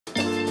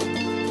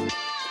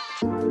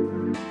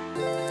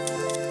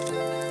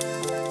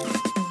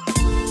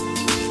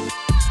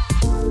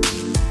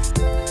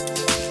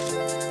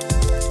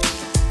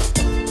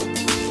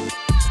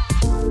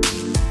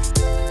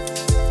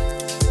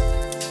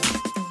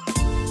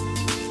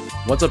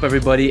What's up,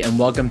 everybody, and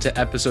welcome to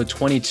episode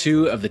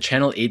 22 of the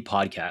Channel 8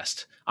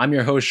 podcast. I'm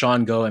your host,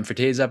 Sean Go, and for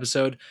today's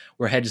episode,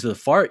 we're headed to the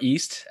Far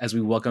East as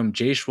we welcome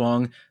Jay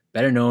Shuang,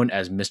 better known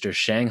as Mr.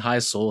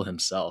 Shanghaisole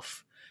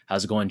himself.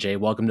 How's it going, Jay?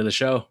 Welcome to the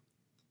show.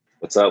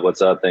 What's up?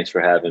 What's up? Thanks for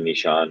having me,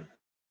 Sean.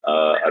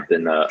 I've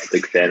been a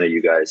big fan of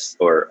you guys,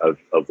 or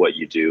of what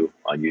you do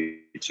on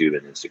YouTube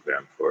and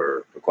Instagram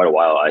for quite a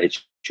while. I hit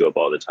you up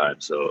all the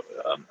time, so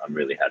I'm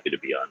really happy to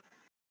be on.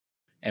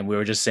 And we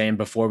were just saying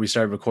before we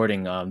started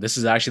recording, this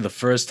is actually the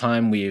first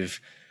time we've,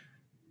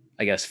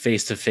 I guess,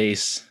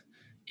 face-to-face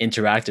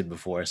interacted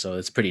before, so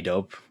it's pretty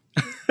dope.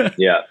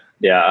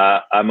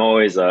 Yeah. I'm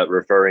always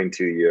referring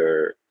to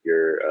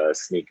your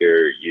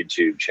sneaker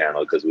YouTube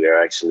channel because we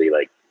are actually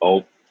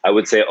I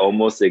would say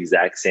almost the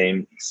exact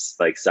same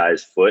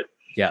size foot.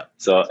 Yeah.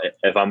 So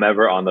if I'm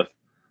ever on the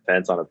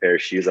fence on a pair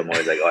of shoes, I'm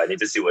always like, I need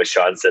to see what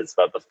Sean says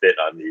about the fit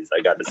on these.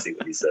 I got to see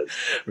what he says.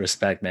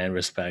 Respect, man.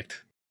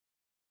 Respect.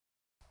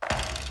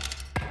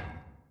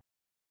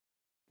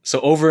 So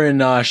over in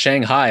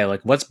Shanghai,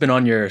 what's been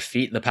on your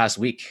feet the past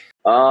week?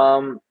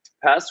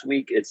 Past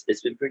week it's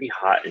been pretty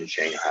hot in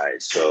Shanghai.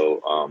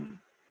 So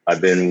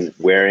I've been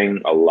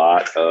wearing a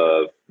lot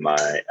of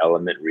my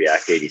Element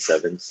React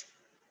 87s,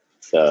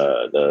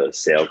 the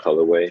sail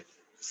colorway.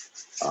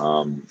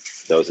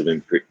 Those have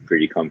been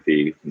pretty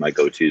comfy, my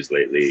go-tos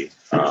lately.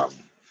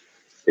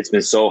 It's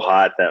been so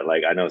hot that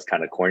I know it's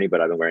kind of corny, but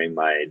I've been wearing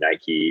my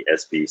Nike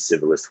SB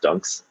Civilist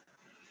Dunks.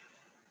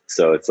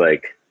 So it's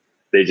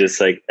they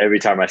just every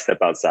time I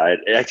step outside,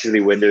 actually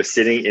when they're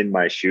sitting in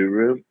my shoe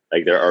room,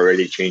 they're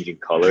already changing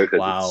color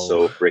because It's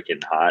so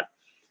freaking hot.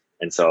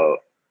 And so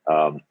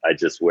I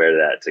just wear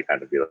that to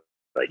kind of be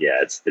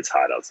it's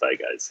hot outside,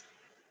 guys.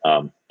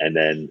 And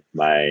then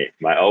my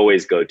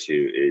always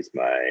go-to is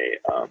my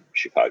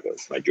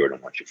Chicago's, my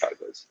Jordan 1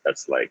 Chicago's.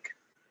 That's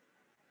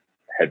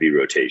heavy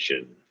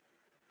rotation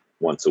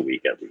once a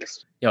week at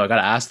least. Yo, I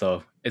gotta ask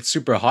though, it's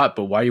super hot,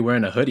 but why are you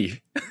wearing a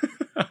hoodie?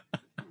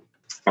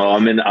 Oh,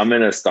 I'm in a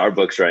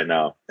Starbucks right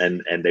now,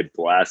 and they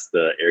blast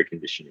the air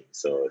conditioning,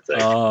 so it's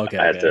I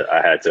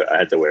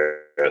had to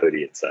wear a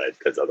hoodie inside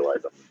because otherwise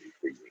I'm gonna be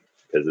freezing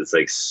because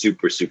it's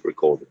super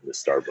cold in the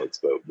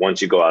Starbucks. But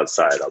once you go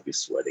outside, I'll be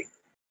sweating.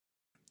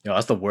 Yo,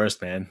 that's the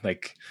worst, man.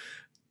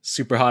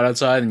 Super hot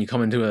outside, and you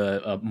come into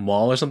a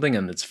mall or something,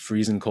 and it's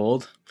freezing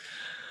cold.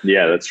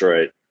 Yeah, that's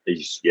right. I'm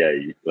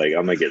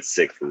gonna get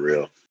sick for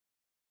real.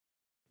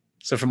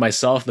 So for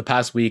myself, the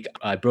past week,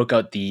 I broke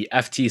out the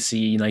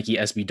FTC Nike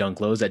SB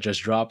Dunk Lows that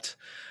just dropped.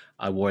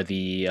 I wore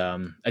the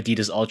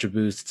Adidas Ultra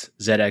Boost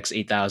ZX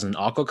 8000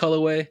 Aqua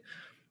colorway,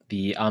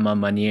 the Ama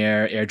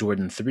Maniere Air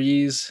Jordan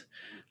 3s,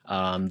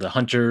 the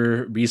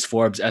Hunter Reese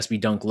Forbes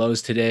SB Dunk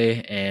Lows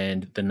today,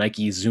 and the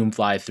Nike Zoom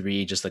Fly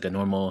 3, just a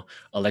normal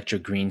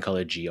electric green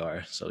colored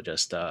GR. So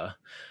just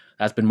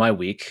that's been my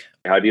week.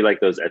 How do you like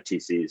those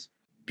FTCs?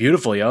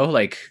 Beautiful, yo.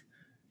 It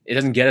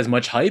doesn't get as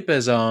much hype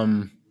as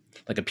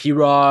a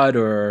P-Rod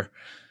or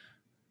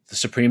the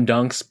Supreme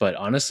Dunks, but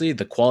honestly,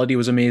 the quality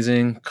was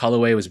amazing.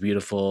 Colorway was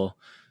beautiful.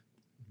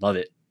 Love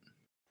it.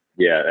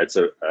 Yeah,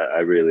 I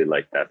really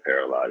like that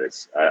pair a lot.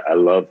 I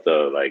love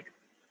the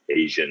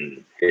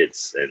Asian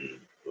hits and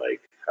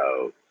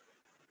how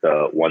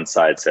the one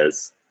side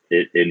says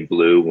it in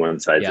blue, one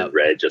side's in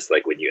red, just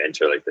when you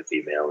enter the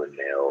female and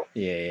male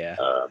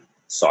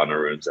sauna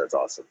rooms. That's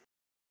awesome.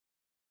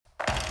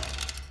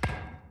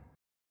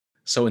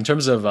 So in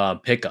terms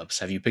of pickups,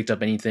 have you picked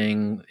up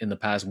anything in the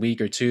past week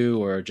or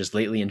two, or just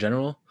lately in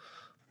general?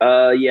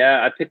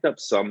 Yeah, I picked up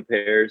some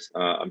pairs.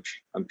 I'm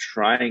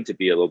trying to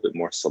be a little bit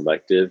more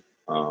selective.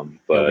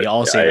 But we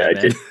all say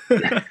that,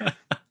 man.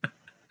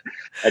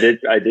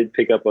 I did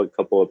pick up a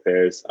couple of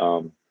pairs.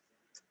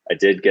 I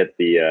did get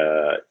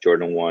the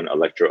Jordan 1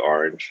 Electro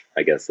Orange,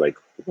 I guess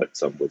what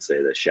some would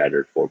say the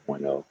Shattered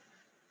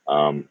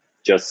 4.0.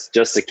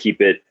 Just to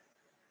keep it,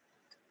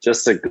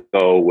 just to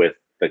go with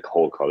the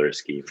whole color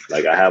scheme. I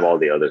have all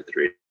the other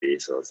three,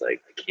 so it's I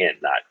can't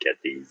not get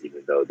these,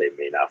 even though they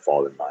may not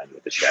fall in line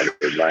with the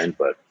Shattered line.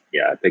 But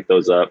yeah, I picked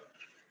those up.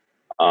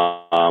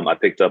 I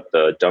picked up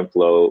the Dunk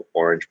Low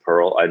Orange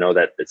Pearl. I know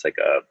that it's a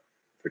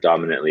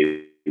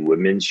predominantly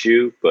women's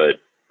shoe,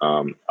 but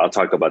I'll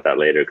talk about that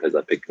later because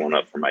I picked one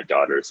up for my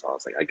daughter, so I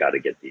was I got to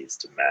get these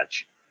to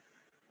match.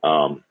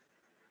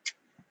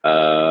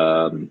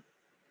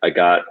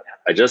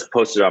 I just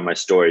posted on my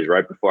stories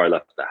right before I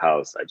left the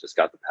house. I just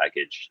got the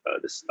package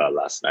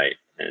last night,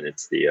 and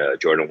it's the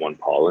Jordan 1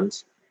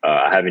 Pollens.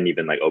 I haven't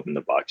even opened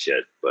the box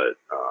yet, but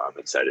I'm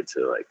excited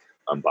to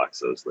unbox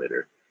those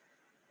later.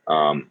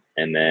 And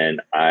then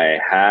I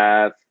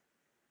have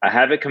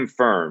it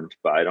confirmed,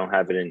 but I don't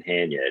have it in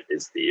hand yet.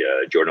 Is the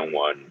Jordan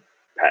 1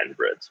 Patent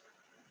Breads.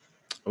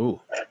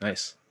 Oh,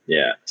 nice.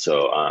 Yeah.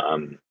 So I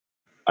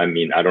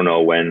don't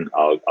know when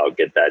I'll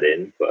get that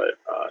in, but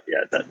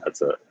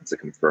that's a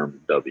confirmed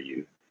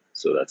W.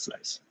 So that's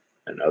nice.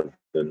 And other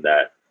than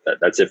that,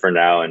 that's it for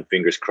now. And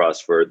fingers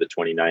crossed for the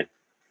 29th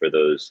for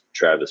those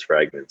Travis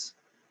fragments.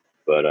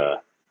 But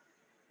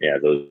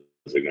those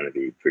are going to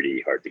be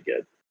pretty hard to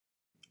get.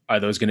 Are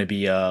those going to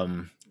be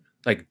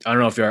Like, I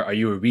don't know if are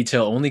you a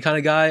retail only kind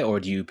of guy, or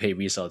do you pay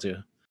resale too?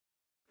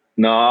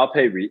 No, I'll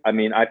pay.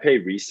 I pay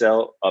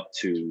resale up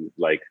to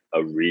like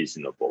a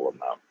reasonable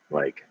amount.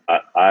 Like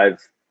I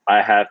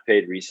have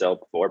paid resale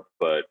before,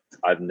 but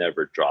I've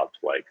never dropped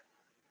like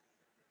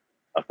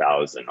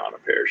 1,000 on a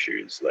pair of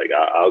shoes. Like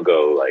I'll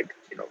go like,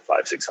 you know,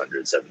 500,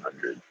 600,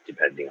 700,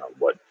 depending on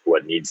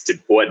what needs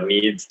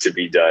to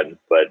be done,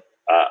 but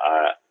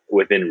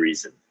within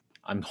reason.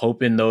 I'm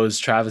hoping those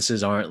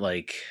Travises aren't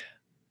like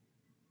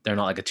they're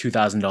not like a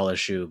 $2,000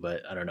 shoe,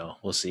 but I don't know.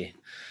 We'll see.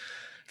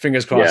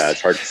 Fingers Yeah, crossed.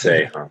 it's hard to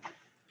say,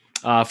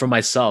 huh? For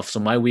myself, so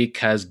my week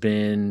has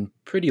been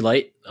pretty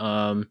light.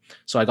 So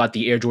I got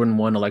the Air Jordan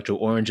 1 Electro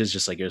Oranges,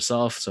 just like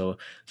yourself. So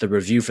the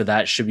review for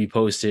that should be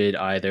posted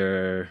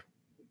either,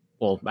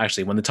 well,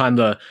 actually, when the time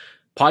the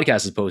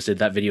podcast is posted,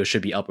 that video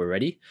should be up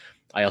already.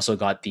 I also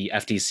got the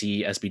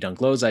FTC SB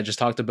Dunk Lows I just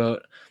talked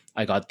about.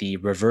 I got the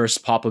reverse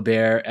Papa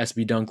Bear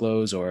SB Dunk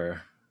Lows,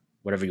 or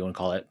whatever you want to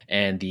call it,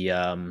 and the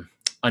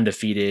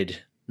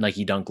undefeated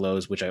Nike Dunk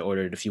Lows, which I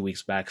ordered a few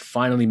weeks back.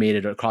 Finally made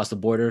it across the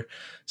border.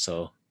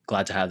 So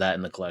glad to have that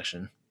in the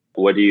collection.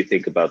 What do you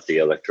think about the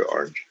Electro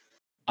Orange?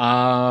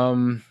 I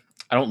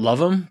don't love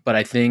them, but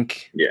I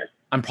think Yeah.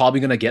 I'm probably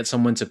gonna get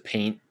someone to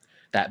paint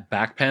that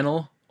back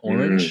panel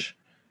orange,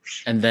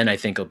 and then I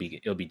think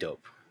it'll be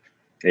dope.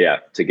 Yeah,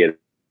 to get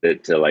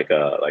it to like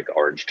a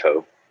orange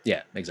toe.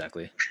 Yeah,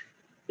 exactly.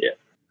 Yeah.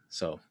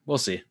 So we'll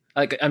see.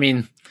 Like, I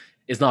mean,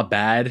 it's not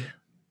bad.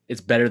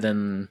 It's better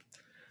than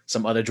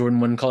some other Jordan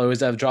 1 colorways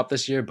that have dropped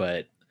this year,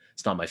 but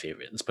it's not my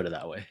favorite. Let's put it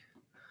that way.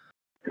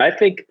 I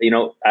think, you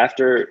know,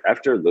 after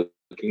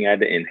looking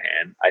at it in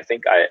hand, I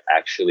think I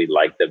actually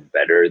like them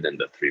better than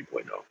the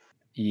 3.0.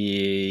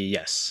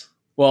 Yes.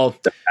 Well,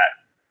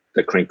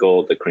 the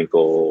crinkle.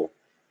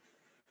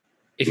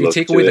 If you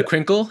take away the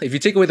crinkle,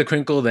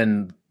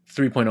 then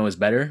 3.0 is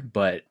better,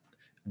 but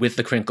with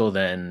the crinkle,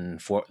 then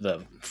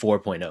the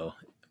 4.0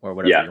 or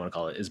whatever you want to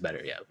call it is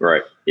better. Yeah.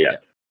 Right. Yeah.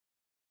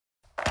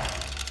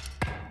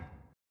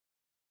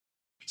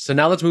 So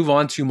now let's move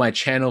on to my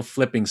channel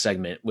flipping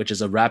segment, which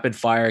is a rapid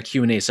fire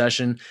Q&A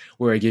session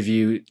where I give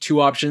you two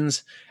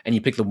options and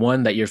you pick the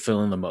one that you're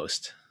feeling the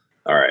most.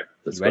 All right.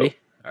 Let's ready? Go.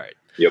 All right.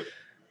 Yep.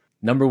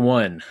 Number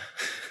one,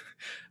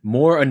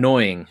 more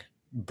annoying,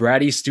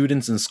 bratty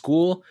students in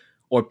school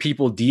or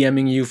people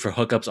DMing you for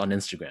hookups on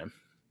Instagram?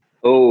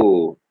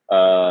 Oh,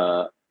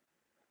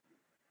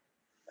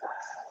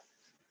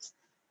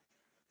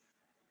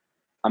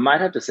 I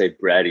might have to say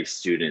bratty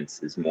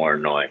students is more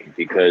annoying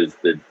because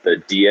the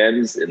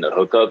DMs and the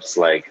hookups,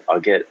 like I'll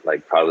get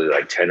like probably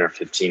like 10 or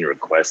 15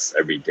 requests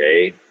every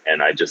day.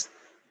 And I just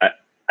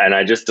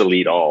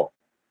delete all.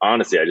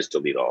 Honestly, I just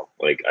delete all.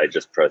 Like I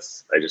just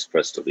press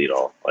delete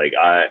all. Like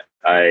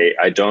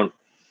I don't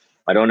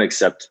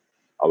accept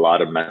a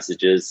lot of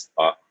messages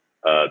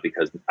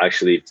because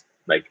actually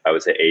like I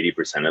would say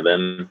 80% of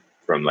them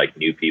from like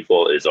new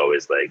people is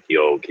always like,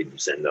 yo, can you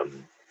send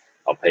them?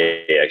 I'll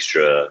pay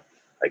extra.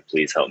 Like,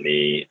 please help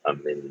me.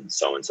 I'm in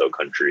so-and-so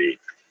country.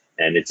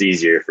 And it's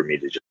easier for me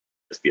to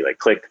just be like,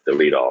 click,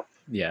 delete all.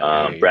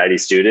 Yeah. Bratty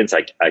students,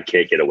 I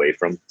can't get away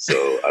from. So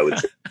I would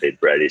say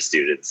bratty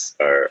students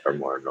are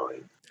more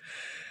annoying.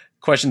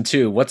 Question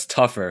 2, what's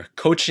tougher,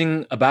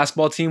 coaching a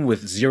basketball team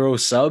with 0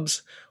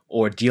 subs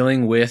or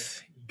dealing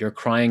with your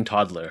crying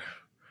toddler?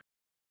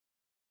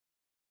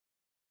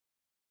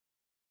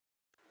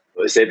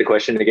 Say the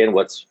question again.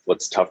 What's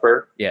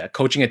tougher? Yeah,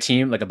 coaching a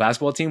team, like a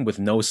basketball team with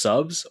no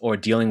subs or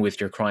dealing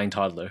with your crying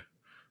toddler?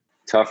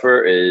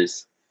 Tougher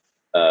is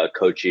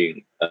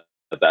coaching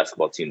a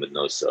basketball team with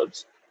no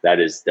subs. That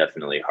is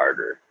definitely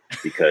harder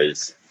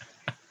because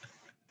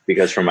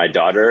for my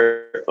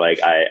daughter, like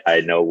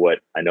I know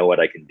what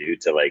I can do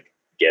to like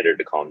get her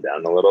to calm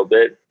down a little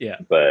bit. Yeah.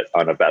 But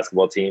on a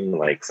basketball team,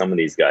 like some of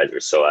these guys are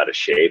so out of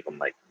shape. I'm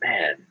like,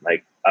 man,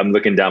 like I'm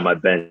looking down my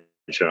bench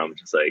and I'm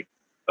just like,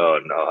 oh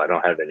no, I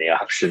don't have any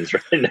options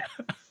right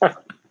now.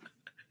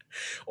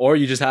 Or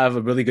you just have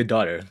a really good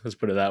daughter. Let's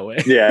put it that way.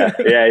 Yeah.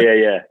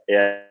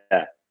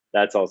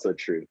 That's also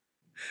true.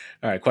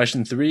 All right.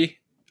 Question 3,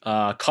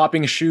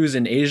 copping shoes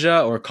in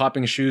Asia or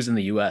copping shoes in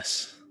the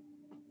US?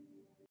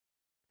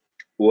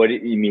 What do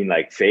you mean,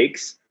 like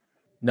fakes?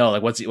 No,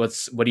 like what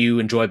do you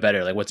enjoy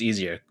better? Like what's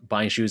easier,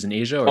 buying shoes in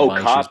Asia or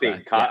buying copying.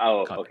 shoes back?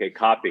 Copying. Okay,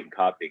 copying.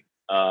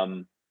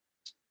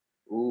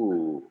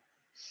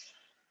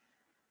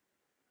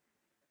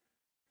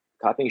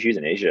 Copying shoes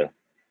in Asia.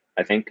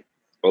 I think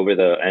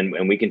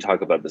and we can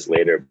talk about this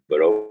later, but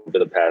over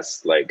the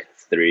past like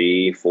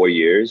 3-4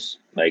 years,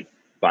 like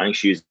buying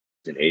shoes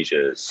in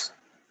Asia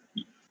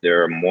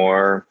there are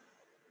more,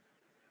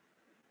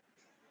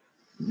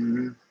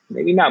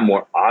 maybe not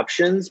more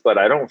options, but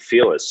I don't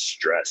feel as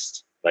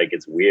stressed. Like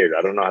it's weird.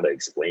 I don't know how to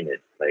explain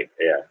it. Like,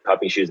 yeah,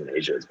 copying shoes in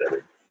Asia is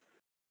better.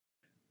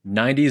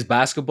 90s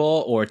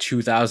basketball or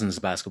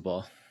 2000s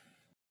basketball?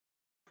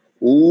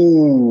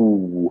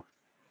 Ooh.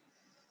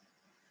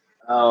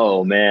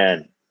 Oh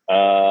man.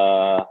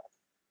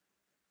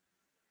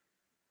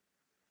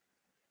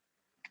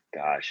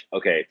 Gosh.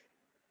 Okay.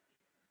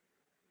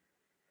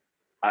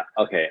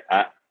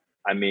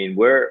 I mean,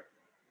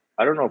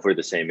 I don't know if we're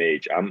the same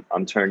age.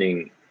 I'm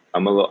turning. I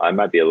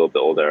might be a little bit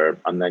older.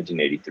 I'm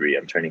 1983.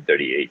 I'm turning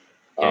 38.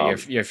 Yeah,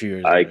 you're a few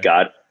years I older.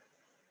 got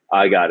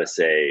I gotta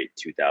say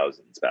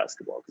 2000s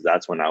basketball because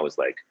that's when I was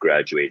like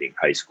graduating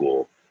high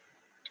school,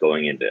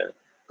 going into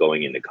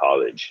going into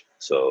college.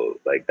 So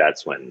like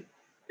that's when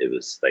it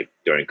was like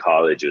during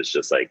college. It was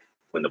just like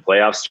when the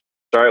playoffs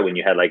started, when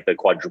you had like the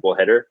quadruple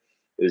header.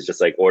 It was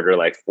just like order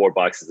like 4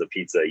 boxes of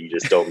pizza. You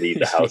just don't leave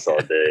the house all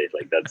Yeah. day.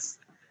 Like that's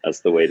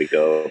the way to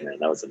go, man.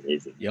 That was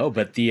amazing. Yo,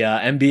 but the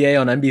NBA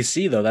on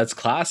NBC though, that's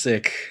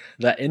classic.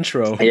 That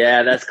intro.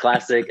 Yeah, that's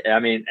classic. I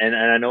mean, and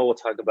I know we'll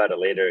talk about it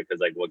later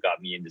because like what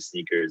got me into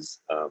sneakers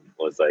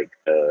was like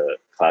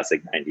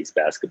classic '90s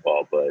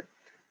basketball. But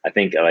I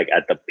think like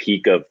at the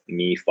peak of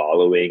me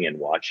following and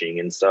watching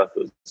and stuff,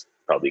 it was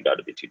probably got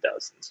to be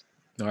 2000s.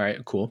 All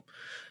right, cool.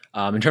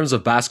 In terms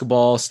of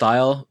basketball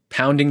style,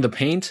 pounding the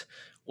paint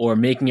or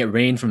making it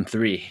rain from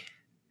three.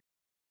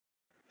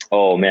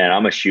 Oh man,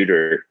 I'm a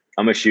shooter.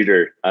 I'm a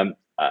shooter.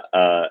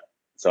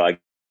 So I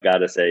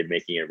gotta say,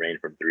 making it rain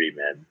from three,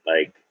 man.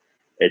 Like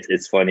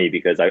it's funny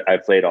because I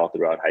played all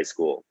throughout high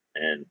school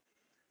and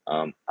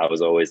I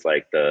was always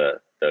like the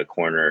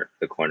corner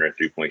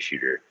 3-point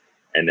shooter,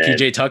 and then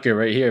PJ Tucker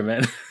right here,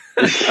 man.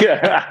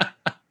 yeah,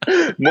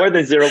 more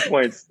than 0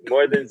 points,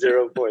 more than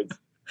 0 points.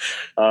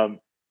 Um,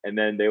 and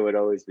then they would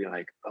always be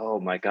like, "Oh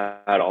my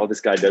god, all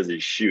this guy does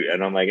is shoot,"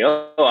 and I'm like,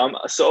 "Oh, I'm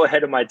so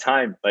ahead of my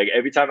time." Like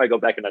every time I go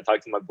back and I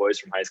talk to my boys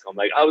from high school, I'm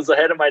like, "I was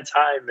ahead of my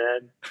time,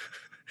 man."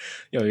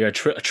 Yo, you're a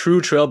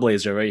true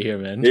trailblazer right here,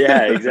 man.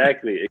 Yeah,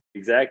 exactly,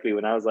 exactly.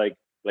 When I was like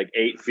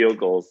 8 field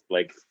goals,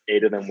 like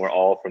 8 of them were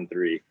all from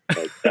three.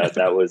 Like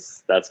that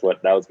was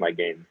my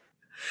game.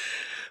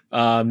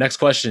 Next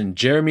question: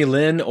 Jeremy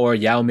Lin or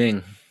Yao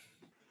Ming?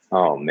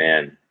 Oh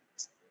man,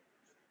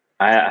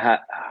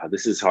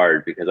 this is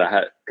hard because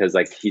because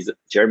like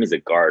Jeremy's a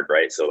guard,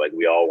 right? So like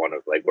we all want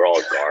to like we're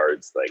all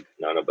guards. Like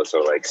none of us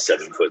are like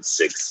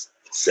 7'6"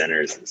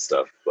 centers and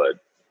stuff. But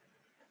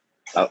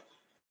uh,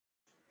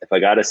 if I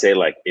gotta say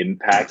like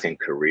impact and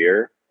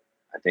career,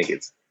 I think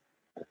it's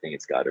I think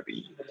it's got to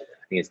be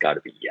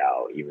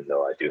Yao. Even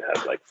though I do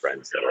have like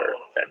friends that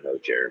know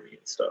Jeremy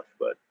and stuff,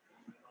 but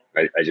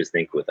I just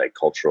think with like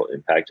cultural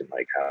impact and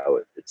like how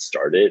it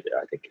started,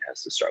 I think it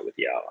has to start with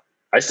Yao.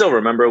 I still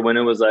remember when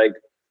it was like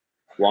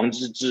Wang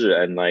Zhizhi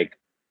and like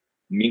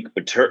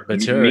Batur,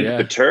 Mink yeah.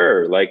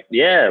 Batur. Like,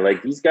 yeah,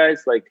 like these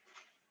guys, like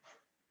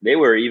they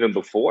were even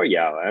before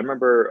Yao. I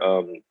remember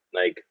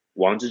like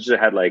Wang Zhizhi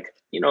had like,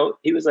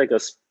 he was like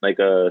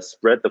a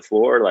spread the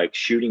floor, like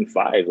shooting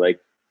five. Like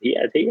he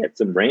had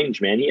some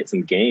range, man. He had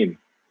some game.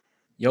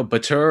 Yo,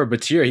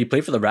 Batur, he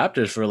played for the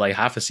Raptors for like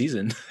half a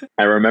season.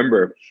 I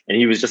remember. And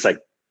he was just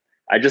like,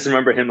 I just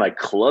remember him like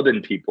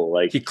clubbing people,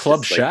 like He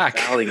clubbed just like Shaq.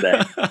 fouling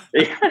that.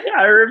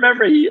 I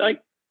remember he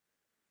like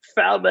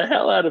fouled the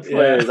hell out of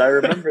players. Yeah. I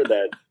remember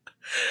that.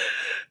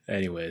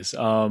 Anyways,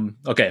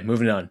 okay,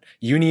 moving on.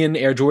 Union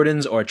Air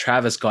Jordans or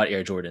Travis Scott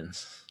Air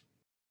Jordans?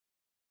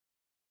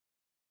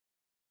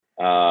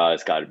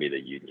 It's got to be the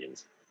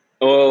unions.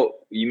 Oh,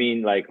 you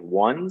mean like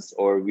ones,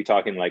 or are we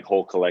talking like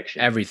whole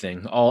collection?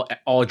 Everything, all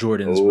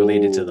Jordans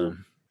related to Oh,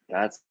 them.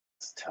 that's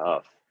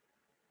tough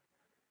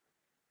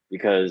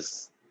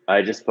because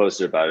I just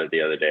posted about it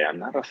the other day. I'm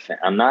not a fan.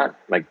 I'm not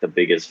like the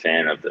biggest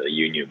fan of the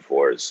Union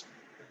fours,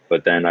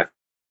 but then I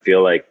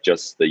feel like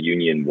just the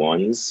Union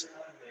ones,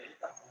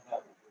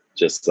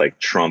 just like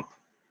trump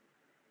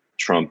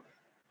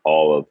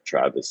all of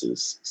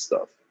Travis's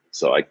stuff.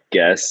 So I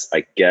guess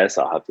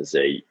I'll have to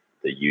say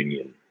the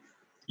Union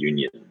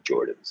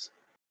Jordans.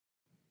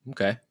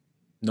 Okay,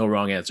 no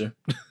wrong answer.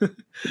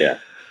 Yeah.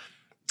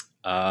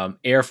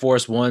 Air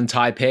Force One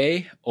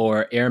Taipei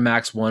or Air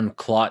Max One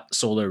Clot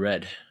Solar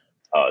Red?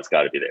 Oh, it's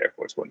got to be the Air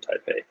Force One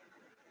Taipei.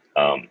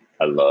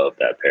 I love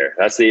that pair.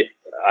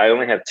 I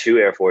only have 2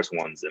 Air Force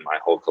 1s in my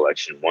whole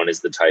collection. One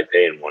is the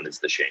Taipei and one is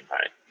the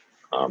Shanghai.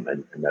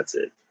 And that's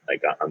it.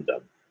 Like I'm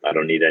done. I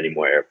don't need any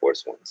more Air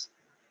Force 1s.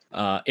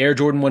 Air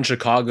Jordan 1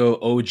 Chicago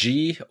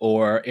OG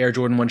or Air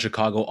Jordan 1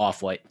 Chicago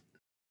Off-White?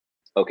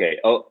 Okay,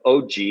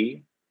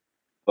 OG,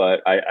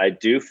 but I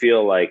do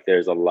feel like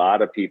there's a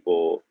lot of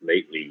people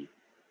lately.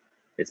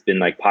 It's been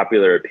like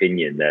popular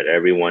opinion that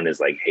everyone is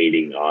like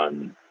hating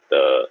on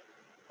the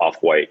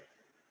Off-White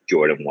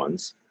Jordan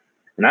 1s.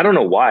 And I don't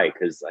know why,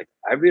 because like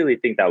I really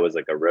think that was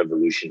like a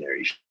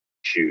revolutionary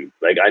shoe.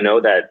 Like I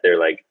know that they're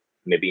like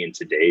maybe in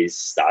today's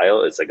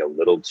style, it's like a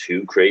little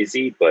too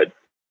crazy, but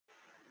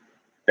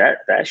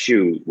that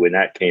shoe when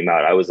that came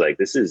out, I was like,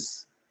 this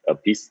is a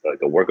piece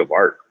like a work of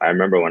art. I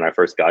remember when I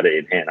first got it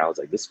in hand, I was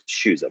like, this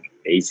shoe's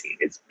amazing.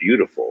 It's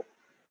beautiful.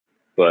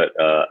 But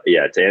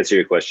yeah, to answer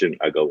your question,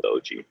 I go with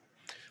OG.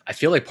 I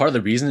feel like part of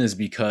the reason is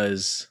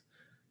because,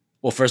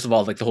 well, first of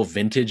all, like the whole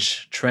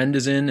vintage trend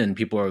is in, and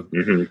people are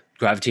Mm-hmm.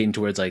 gravitating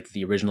towards like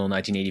the original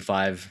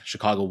 1985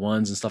 Chicago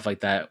ones and stuff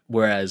like that.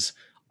 Whereas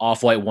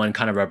Off-White One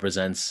kind of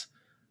represents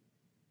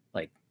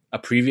like a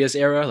previous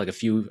era, like a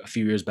few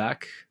years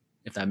back,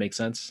 if that makes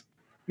sense.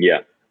 Yeah,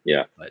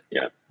 yeah, But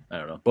yeah, I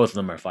don't know. Both of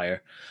them are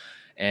fire.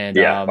 And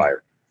yeah.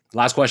 Fire.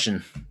 Last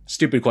question.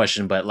 Stupid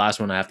question, but last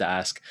one I have to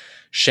ask.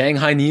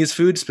 Shanghainese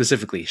food,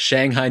 specifically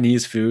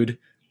Shanghainese food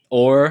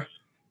or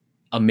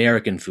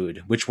American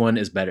food? Which one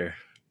is better?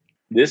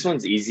 This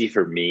one's easy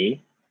for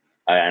me,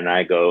 and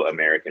I go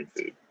American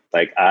food.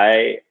 Like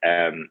I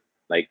am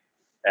like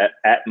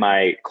at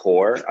my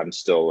core, I'm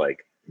still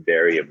like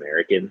very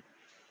American.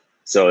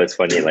 So it's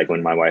funny, like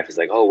when my wife is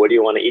like, "Oh, what do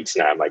you want to eat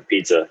tonight?" I'm like,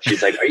 "Pizza."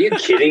 She's like, "Are you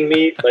kidding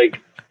me?" Like,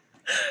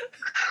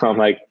 I'm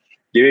like,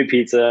 "Give me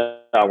pizza.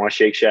 I want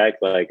Shake Shack.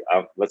 Like,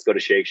 let's go to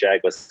Shake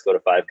Shack. Let's go to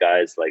Five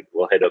Guys. Like,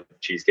 we'll hit up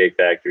Cheesecake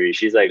Factory."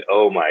 She's like,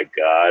 "Oh my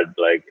god,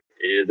 like,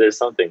 there's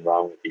something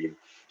wrong with you."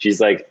 She's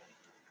like,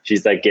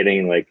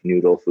 getting like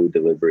noodle food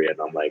delivery, and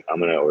I'm like, I'm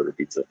gonna order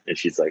pizza, and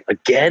she's like,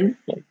 again.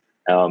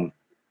 Um,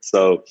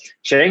 so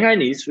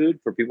Shanghainese food,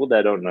 for people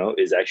that don't know,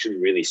 is actually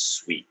really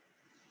sweet.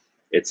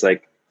 It's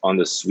like on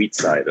the sweet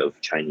side of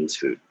Chinese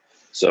food.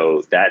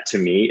 So that to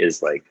me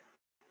is like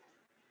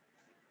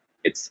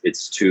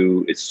it's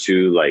too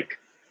like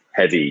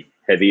heavy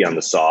on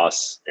the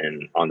sauce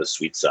and on the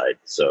sweet side.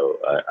 So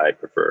I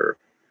prefer,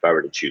 if I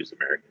were to choose,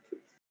 American food.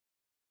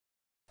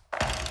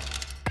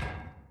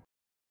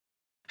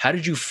 How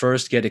did you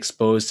first get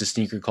exposed to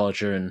sneaker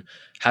culture, and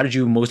how did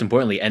you, most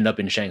importantly, end up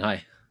in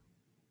Shanghai?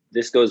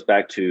 This goes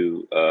back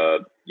to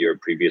your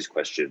previous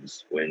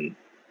questions when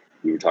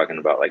we were talking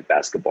about like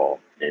basketball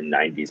and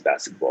 90s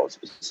basketball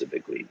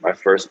specifically. My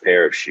first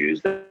pair of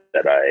shoes that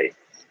I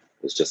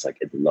was just like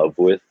in love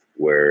with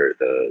were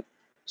the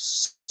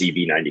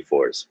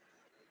CB94s.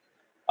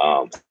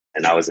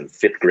 And I was in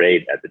fifth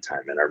grade at the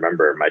time. And I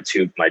remember my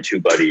two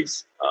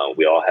buddies,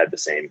 we all had the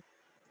same.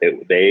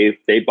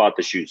 They bought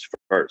the shoes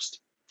first,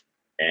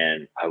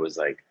 and I was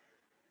like,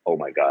 oh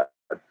my god,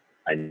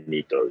 I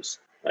need those.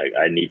 Like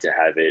I need to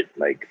have it.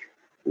 Like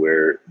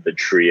we're the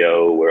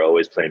trio. We're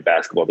always playing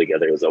basketball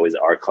together. It was always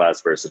our class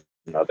versus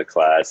another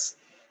class,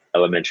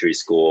 elementary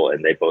school,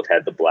 and they both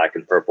had the black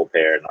and purple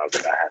pair. And I was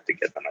like, I have to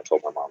get them. I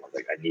told my mom, I was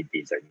like, I need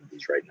these. I need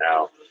these right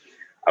now.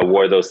 I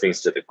wore those things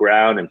to the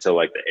ground until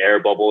like the air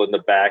bubble in the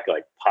back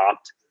like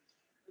popped.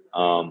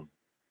 Um,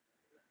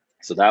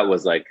 so that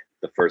was like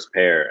the first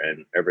pair,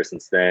 and ever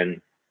since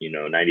then,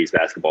 90s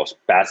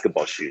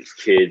basketball shoes,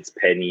 kids,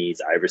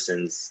 pennies,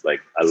 Iversons,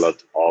 like I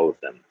loved all of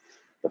them.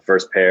 The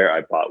first pair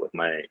I bought with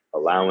my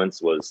allowance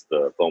was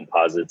the foam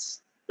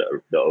posits,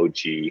 the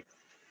OG.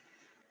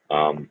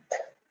 Um,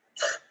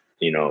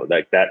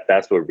 like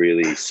that's what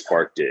really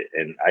sparked it.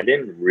 And I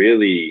didn't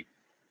really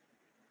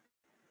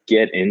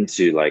get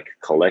into like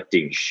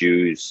collecting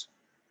shoes,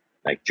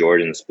 like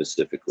Jordan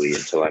specifically,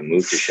 until I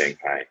moved to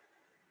Shanghai.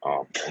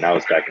 And that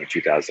was back in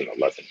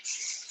 2011.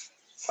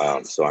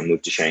 So I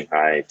moved to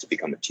Shanghai to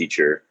become a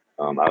teacher.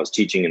 I was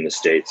teaching in the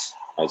States.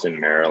 I was in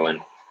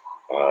Maryland,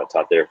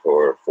 taught there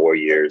for 4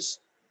 years.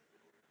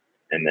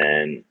 And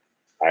then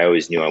I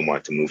always knew I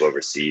wanted to move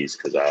overseas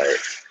because I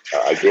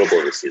grew up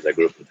overseas. I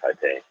grew up in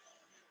Taipei.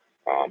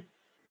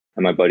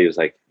 And my buddy was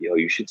like, yo,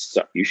 you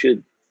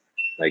should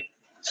like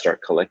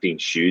start collecting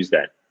shoes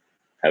that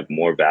have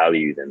more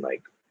value than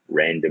like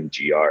random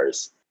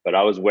GRs. But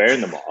I was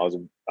wearing them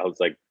all. I was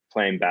like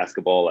playing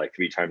basketball like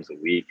 3 times a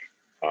week.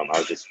 I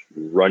was just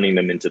running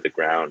them into the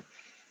ground.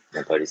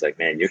 My buddy's like,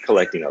 man, you're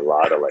collecting a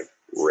lot of like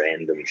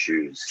random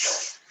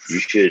shoes. You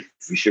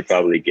should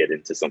probably get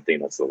into something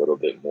that's a little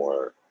bit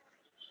more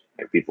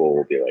like people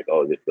will be like,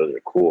 oh, those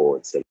are cool,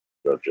 instead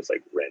of just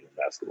like random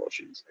basketball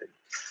shoes. And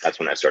that's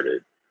when I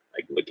started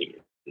like looking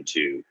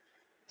into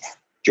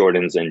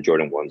Jordans and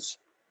Jordan 1s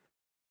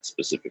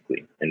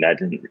specifically. And that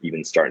didn't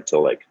even start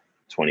until like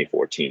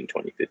 2014,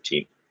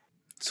 2015.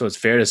 So it's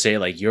fair to say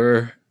like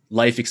your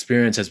life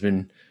experience has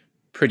been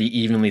pretty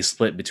evenly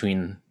split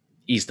between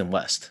East and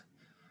West.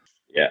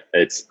 Yeah,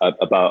 it's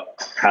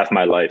about half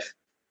my life.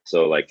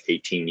 So like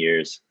 17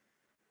 years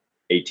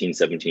in the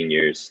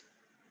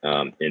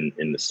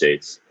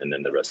States, and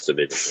then the rest of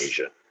it in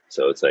Asia.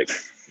 So it's like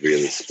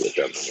really split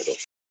down the middle.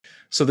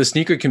 So the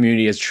sneaker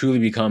community has truly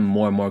become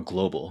more and more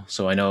global.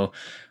 So I know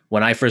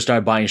when I first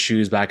started buying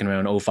shoes back in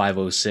around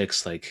 05,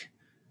 06, like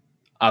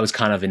I was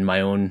kind of in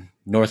my own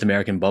North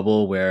American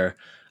bubble where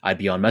I'd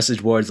be on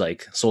message boards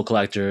like Soul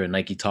Collector and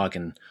Nike Talk,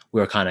 and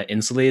we were kind of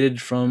insulated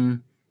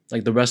from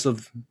like the rest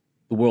of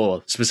the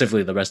world,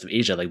 specifically the rest of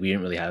Asia. Like we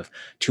didn't really have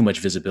too much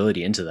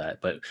visibility into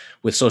that. But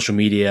with social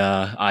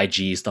media,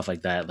 IG, stuff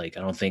like that, like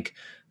I don't think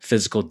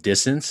physical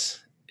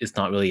distance is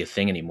not really a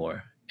thing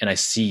anymore. And I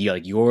see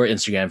like your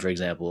Instagram, for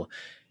example,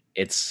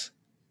 it's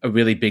a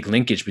really big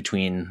linkage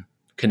between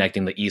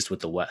connecting the East with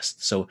the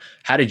West. So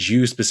how did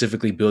you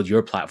specifically build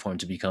your platform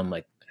to become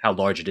like how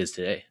large it is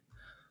today?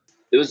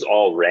 It was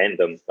all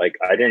random. Like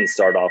I didn't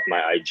start off my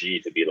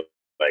IG to be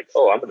like,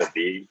 oh, I'm gonna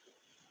be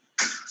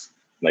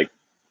like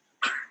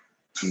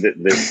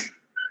this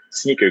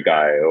sneaker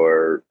guy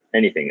or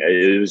anything.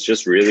 It was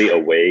just really a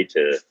way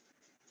to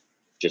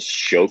just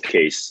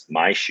showcase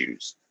my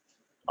shoes.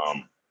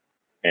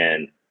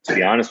 And to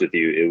be honest with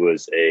you, it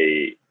was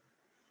a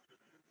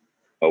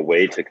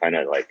way to kind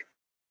of like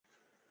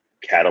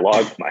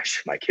catalog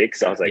my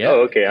kicks. I was like, Yeah,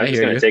 oh, okay, I'm I just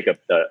hear gonna you. take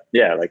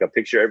like a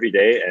picture every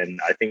day. And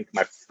I think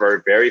my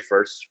very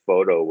first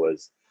photo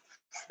was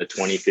the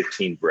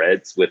 2015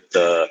 breads with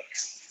the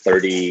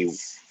 30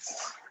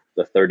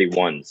 the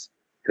 31s,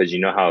 because you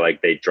know how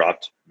like they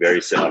dropped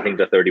very soon. I think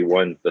the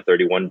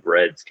 31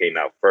 breads came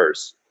out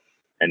first,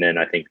 and then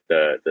I think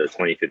the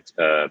 2015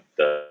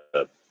 the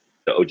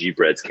OG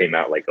breads came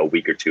out like a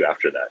week or two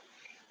after that.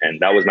 And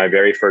that was my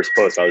very first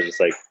post. I was just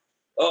like,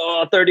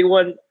 oh,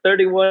 31 and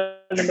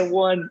the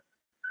one.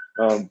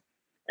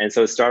 And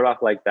so it started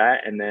off like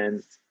that, and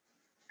then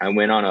I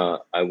went on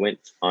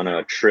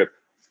a trip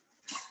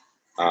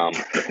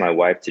with my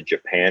wife to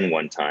Japan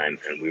one time,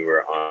 and we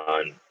were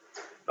on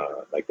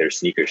like their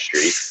sneaker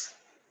street,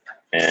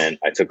 and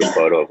I took a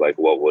photo of like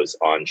what was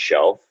on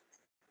shelf,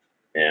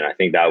 and I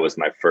think that was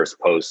my first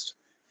post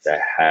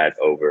that had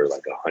over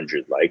like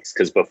 100 likes.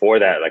 Because before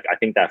that, like I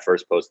think that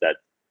first post, that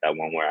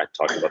one where I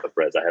talked about the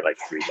breads, I had like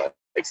 3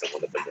 likes, and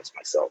one of them was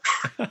myself.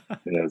 And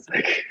it was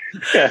like,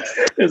 yeah,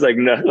 it was like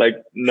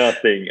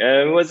nothing.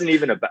 And it wasn't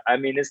even about. I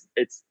mean,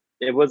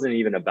 it wasn't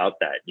even about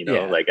that, you know.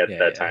 Yeah, Like at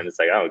that time, it's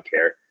like I don't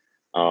care.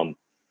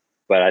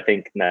 But I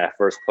think that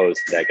first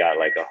post that got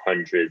like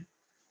 100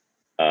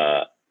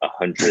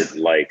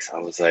 likes, I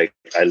was like,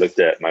 I looked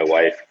at my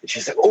wife, and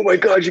she's like, "Oh my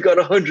god, you got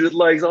 100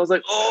 likes!" I was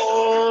like,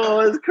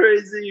 "Oh, that's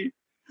crazy."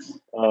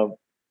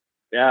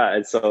 Yeah,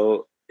 and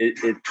so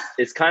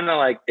it's kind of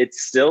like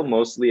it's still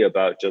mostly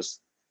about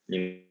just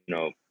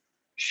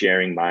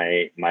sharing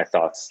my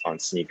thoughts on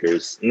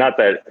sneakers. Not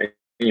that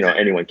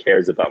anyone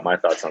cares about my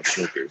thoughts on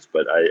sneakers,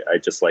 but I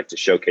just like to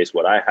showcase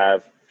what I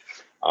have.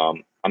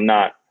 I'm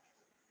not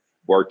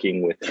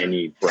working with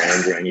any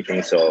brand or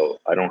anything, so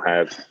I don't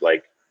have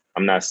like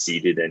I'm not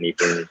seeded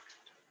anything.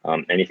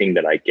 Anything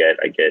that I get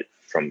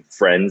from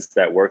friends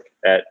that work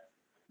at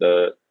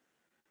the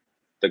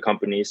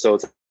company. So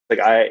it's like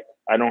I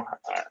don't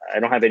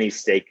have any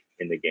stake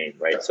in the game,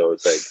 right? So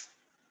it's like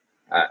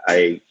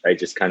I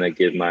just kind of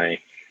give my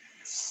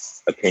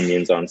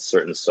opinions on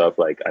certain stuff.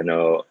 Like I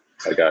know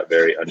I got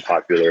very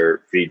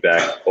unpopular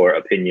feedback or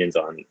opinions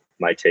on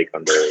my take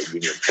on the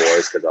Union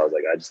 4s, because I was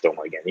like, I just don't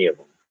like any of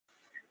them.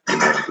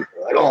 And then people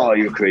are like, oh,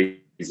 you're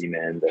crazy,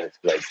 man. That's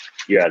like,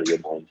 you're out of your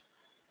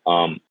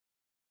mind.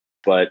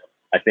 But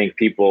I think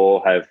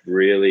people have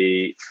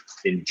really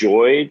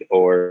enjoyed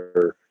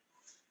or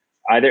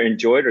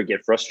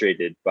get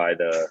frustrated by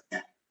the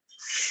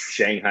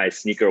Shanghai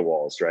sneaker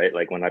walls, right?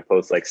 Like when I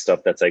post like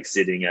stuff that's like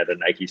sitting at a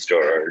Nike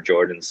store or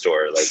Jordan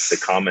store, like the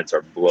comments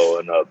are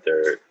blowing up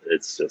there.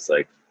 It's just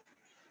like,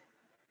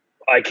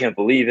 I can't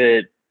believe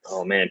it.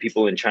 Oh man,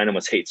 people in China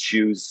must hate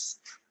shoes.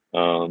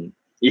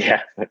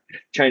 Yeah,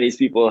 Chinese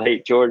people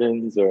hate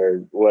Jordans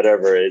or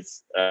whatever. And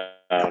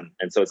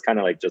so it's kind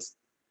of like just,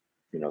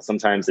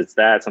 sometimes it's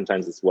that,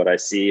 sometimes it's what I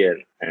see.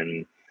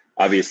 And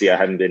obviously I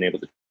haven't been able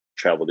to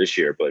travel this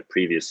year, but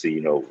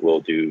previously,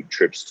 we'll do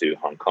trips to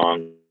Hong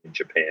Kong,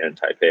 Japan,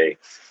 Taipei.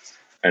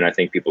 And I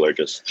think people are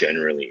just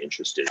generally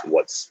interested in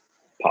what's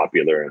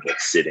popular and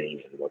what's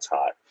sitting and what's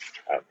hot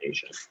out in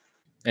Asia.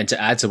 And to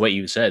add to what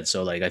you said,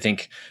 so like I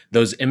think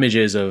those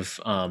images of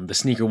the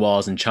sneaker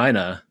walls in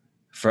China,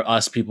 for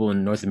us people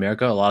in North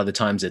America, a lot of the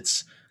times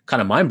it's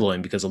kind of mind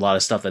blowing, because a lot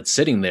of stuff that's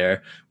sitting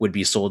there would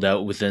be sold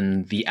out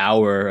within the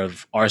hour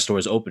of our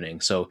stores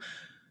opening. So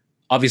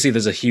obviously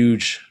there's a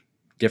huge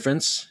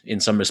difference in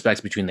some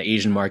respects between the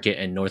Asian market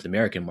and North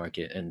American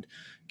market. And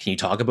can you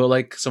talk about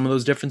like some of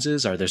those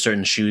differences? Are there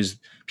certain shoes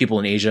people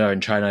in Asia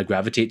and China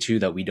gravitate to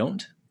that we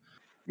don't?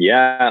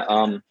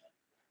 Yeah,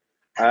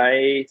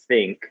 I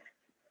think,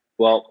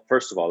 well,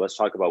 first of all, let's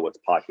talk about what's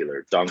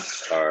popular.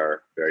 Dunks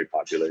are very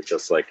popular,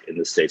 just like in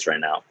the States right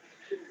now.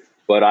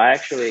 But I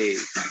actually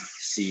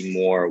see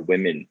more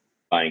women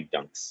buying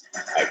Dunks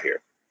out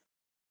here.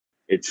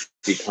 It's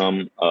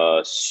become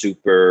a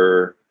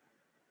super,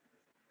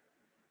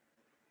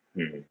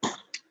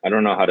 I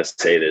don't know how to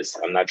say this.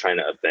 I'm not trying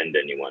to offend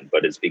anyone,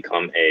 but it's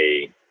become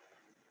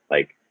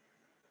like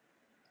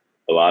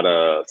a lot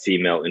of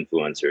female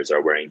influencers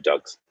are wearing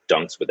dunks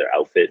with their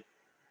outfit.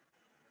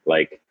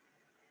 Like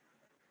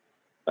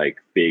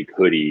big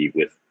hoodie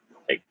with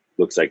like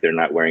looks like they're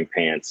not wearing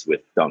pants with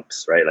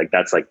dunks, right? Like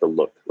that's like the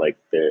look. Like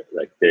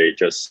they're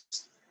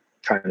just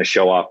trying to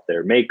show off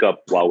their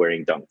makeup while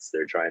wearing dunks.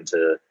 They're trying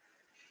to.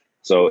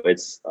 So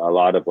it's a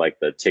lot of like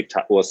the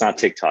TikTok. Well, it's not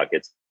TikTok.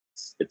 It's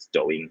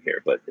Douyin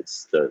here, but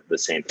it's the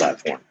same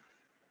platform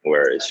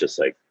where it's just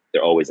like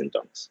they're always in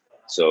dunks.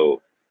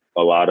 So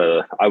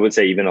I would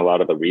say even a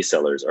lot of the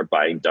resellers are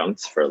buying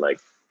dunks for like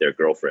their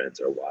girlfriends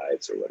or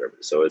wives or whatever.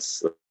 So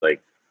it's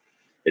like,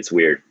 it's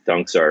weird.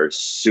 Dunks are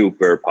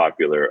super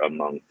popular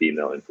among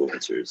female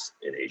influencers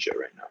in Asia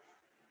right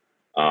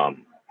now.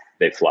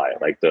 They fly.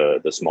 Like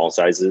the small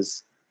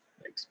sizes,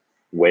 like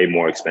way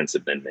more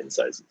expensive than men's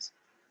sizes.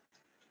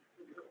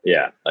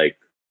 Yeah, like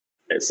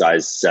at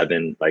size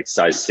 7, like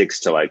size 6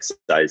 to like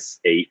size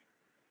 8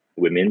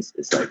 women's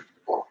is like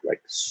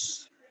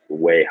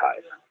way high,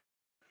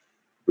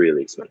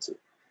 really expensive.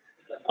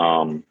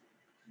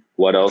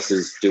 what else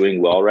is doing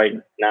well right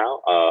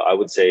now? I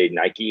would say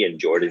Nike and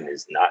Jordan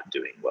is not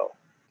doing well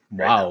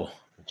right now. Wow.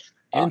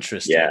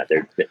 Interesting. Yeah,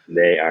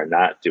 they are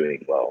not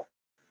doing well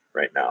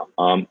right now.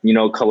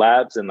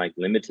 Collabs and like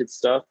limited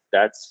stuff,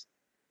 that's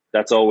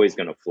always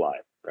gonna fly,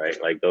 right?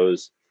 Like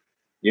those,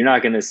 you're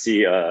not gonna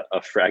see a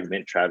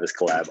Fragment Travis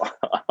collab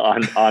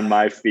on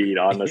my feed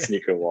on the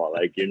sneaker wall.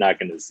 Like you're not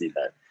gonna see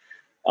that.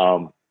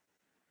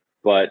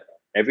 But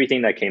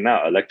everything that came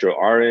out, Electro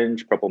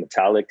Orange, Purple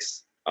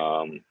Metallics,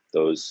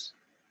 those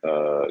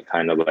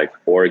kind of like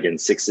Oregon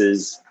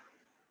Sixes,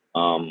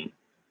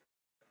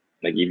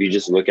 like if you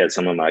just look at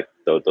some of like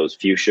those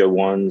fuchsia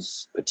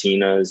ones,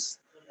 patinas,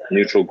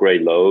 neutral gray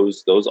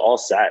lows, those all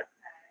sat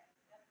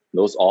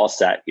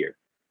here.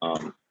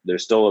 They're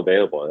still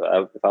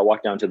available. If I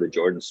walk down to the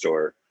Jordan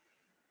store,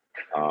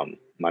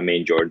 my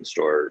main Jordan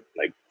store,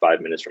 like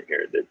 5 minutes from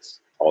here, it's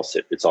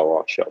all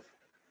off shelf,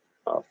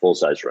 full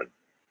size run.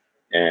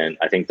 And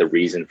I think the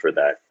reason for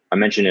that, I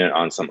mentioned it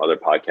on some other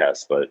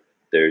podcasts, but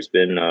there's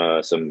been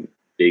some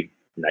big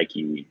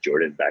Nike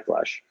Jordan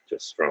backlash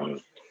just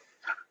from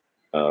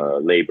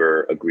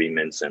labor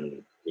agreements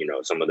and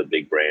some of the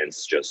big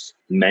brands just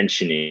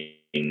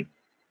mentioning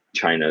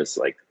China's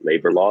like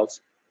labor laws,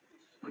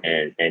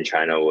 and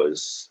China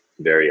was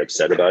very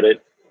upset about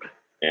it,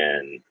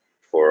 and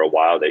for a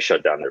while they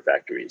shut down their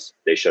factories.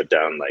 They shut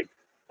down like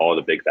all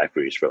the big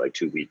factories for like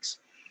 2 weeks.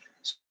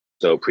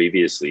 So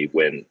previously,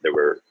 when there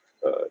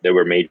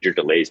were major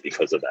delays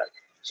because of that,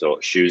 so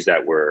shoes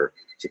that were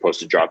supposed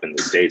to drop in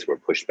the States were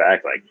pushed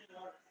back like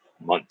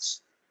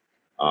months.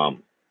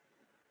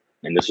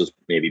 And this was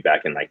maybe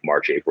back in like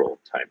March, April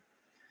time.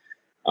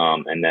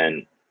 And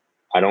then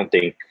I don't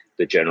think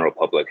the general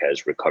public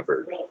has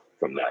recovered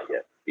from that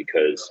yet,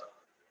 because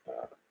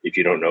if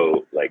you don't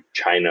know, like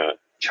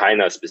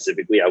China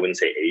specifically, I wouldn't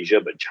say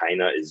Asia, but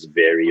China is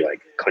very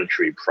like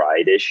country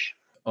pride-ish.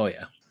 Oh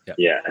yeah.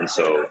 Yeah. And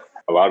so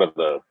a lot of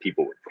the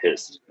people were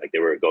pissed. Like they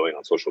were going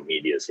on social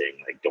media saying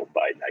like, don't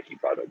buy Nike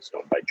products,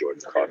 don't buy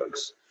Jordan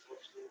products.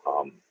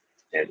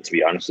 And to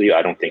be honest with you,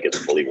 I don't think it's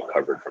fully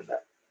recovered from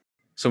that.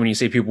 So when you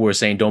say people were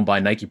saying don't buy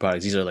Nike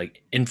products, these are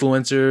like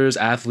influencers,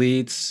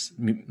 athletes,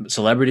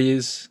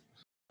 celebrities?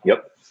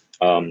 Yep.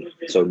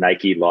 So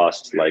Nike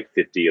lost like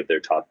 50 of their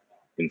top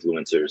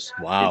influencers.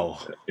 Wow.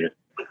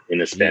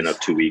 In a span of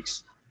 2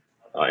 weeks.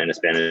 In a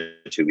span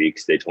of 2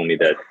 weeks, they told me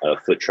that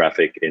foot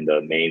traffic in the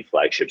main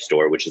flagship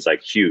store, which is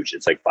like huge,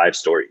 it's like 5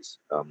 stories.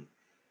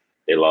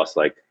 They lost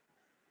like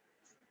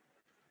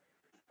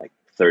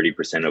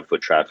 30% of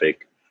foot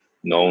traffic.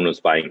 No one was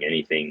buying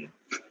anything.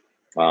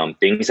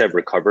 Things have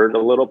recovered a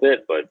little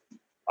bit, but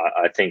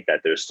I think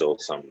that there's still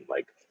some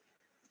like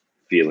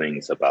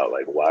feelings about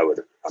like,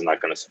 I'm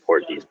not going to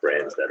support these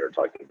brands that are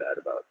talking bad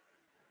about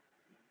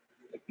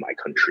like my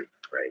country,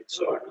 right?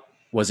 So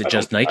was it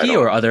just Nike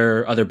or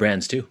other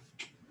brands too?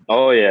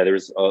 Oh yeah,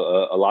 there's a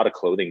lot of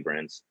clothing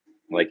brands.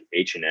 Like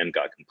H&M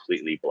got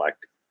completely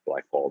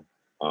blackballed.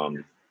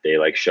 They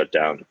like shut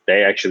down.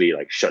 They actually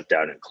like shut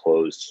down and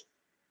closed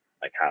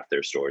like half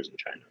their stores in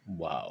China.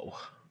 Wow.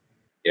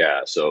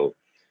 Yeah, so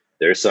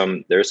there's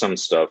some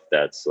stuff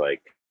that's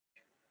like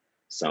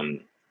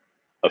some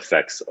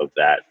effects of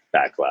that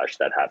backlash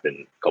that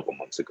happened a couple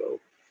months ago.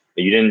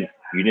 You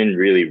didn't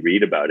really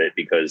read about it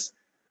because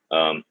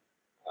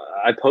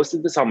I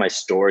posted this on my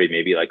story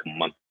maybe like a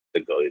month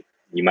ago.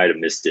 You might have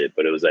missed it,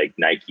 but it was like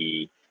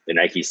the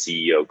Nike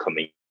CEO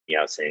coming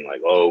out saying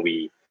like, oh,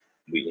 we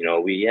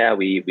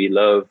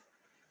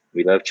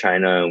love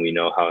China and we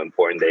know how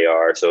important they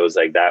are. So it was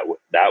like that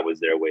was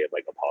their way of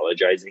like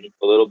apologizing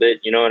a little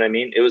bit. You know what I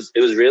mean? It was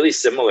really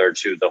similar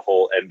to the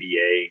whole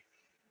NBA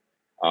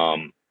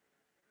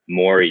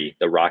Maury,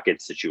 the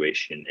Rockets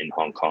situation in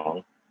Hong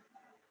Kong,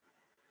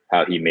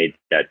 how he made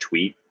that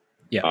tweet.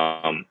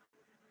 Yeah.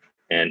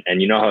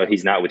 And you know how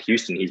he's not with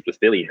Houston, he's with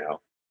Philly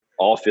now.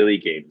 All Philly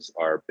games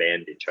are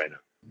banned in China.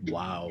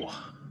 Wow.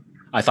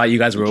 I thought you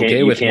guys were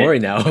okay with Maury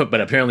now,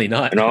 but apparently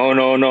not.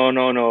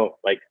 No.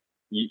 Like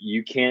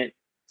you can't.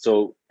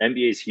 So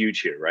NBA is huge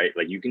here, right?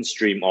 Like you can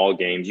stream all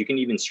games. You can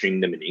even stream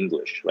them in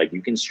English. Like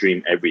you can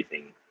stream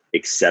everything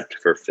except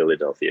for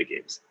Philadelphia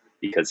games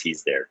because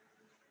he's there.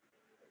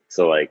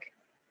 So like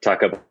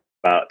talk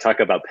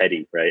about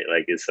petty, right?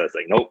 Like it's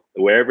like, nope,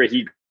 wherever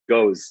he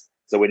goes.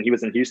 So when he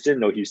was in Houston,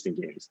 no Houston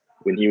games.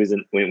 When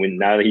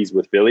now that he's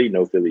with Philly,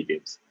 no Philly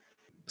games.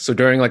 So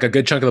during like a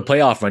good chunk of the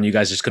playoff run, you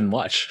guys just couldn't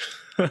watch.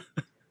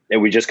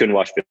 And we just couldn't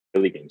watch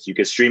Philly games. You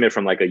could stream it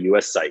from like a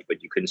US site,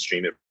 but you couldn't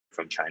stream it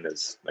from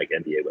China's like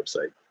NBA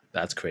website.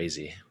 That's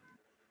crazy.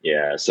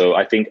 Yeah. So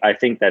I think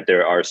that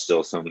there are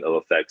still some ill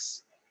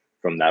effects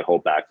from that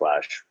whole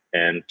backlash.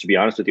 And to be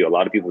honest with you, a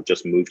lot of people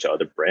just moved to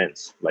other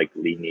brands like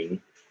Li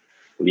Ning.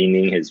 Li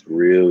Ning has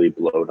really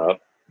blown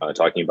up.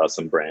 Talking about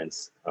some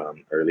brands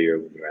earlier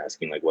when you were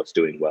asking like what's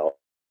doing well.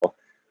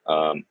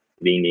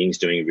 Li Ning's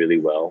doing really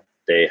well.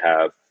 They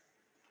have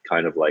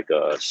kind of like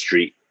a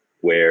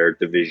streetwear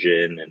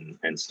division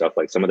and stuff.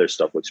 Like some of their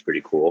stuff looks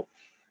pretty cool,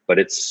 but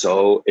it's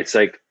a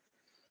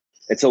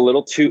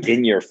little too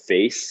in your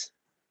face.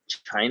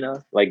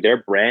 China, like their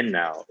brand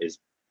now is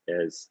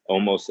as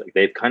almost like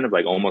they've kind of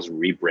like almost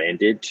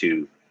rebranded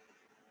to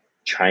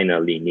China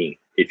Li Ning.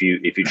 If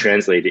you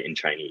translate it in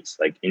Chinese,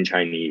 like in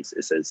Chinese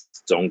it says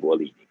中国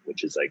Li Ning,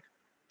 which is like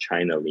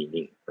China Li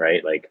Ning,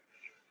 right? Like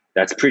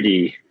that's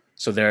pretty.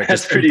 So they're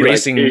That's just pretty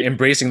like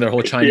embracing their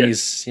whole yeah,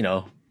 Chinese,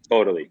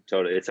 totally.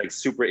 It's like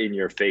super in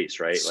your face,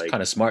 right? it's Like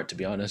kind of smart, to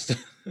be honest.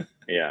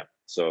 yeah.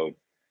 So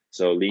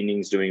Li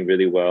Ning's doing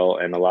really well,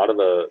 and a lot of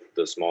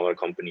the smaller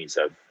companies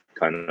have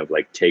kind of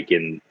like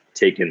taken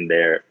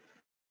their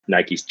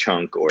Nike's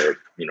chunk, or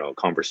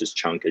Converse's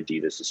chunk,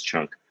 Adidas's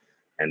chunk,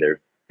 and they've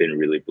been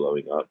really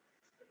blowing up.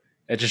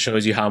 It just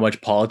shows you how much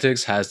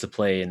politics has to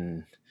play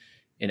in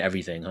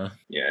everything, huh?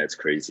 Yeah, it's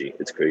crazy.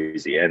 It's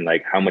crazy, and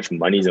like how much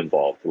money's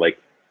involved. Like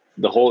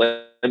the whole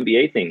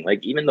NBA thing.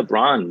 Like even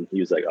LeBron, he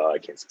was like, "Oh, I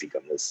can't speak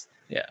on this."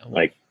 Yeah, well,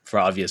 Like for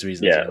obvious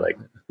reasons.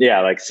 yeah,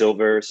 like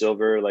Silver,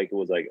 like it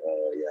was like,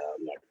 "Oh yeah,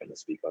 I'm not gonna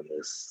speak on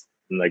this."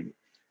 And like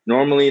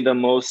normally the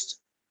most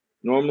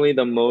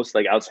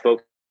like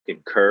outspoken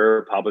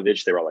Kerr,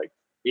 Popovich, they were all like,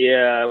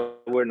 "Yeah,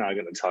 we're not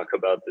gonna talk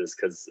about this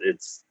because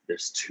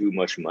there's too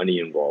much money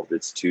involved.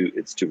 It's too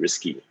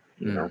risky."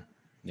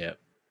 Yeah.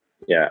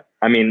 Yeah,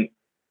 I mean,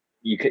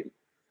 you could.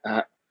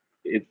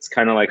 It's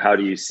kind of like, how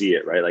do you see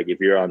it, right? Like if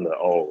you're on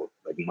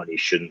like money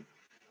shouldn't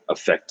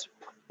affect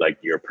like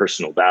your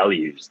personal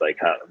values, like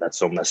how that's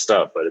so messed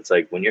up. But it's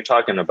like when you're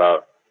talking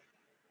about,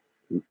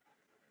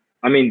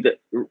 I mean,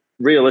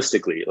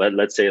 realistically,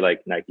 let's say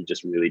like Nike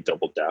just really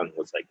doubled down and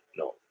was like,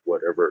 no,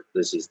 whatever,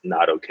 this is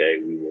not okay.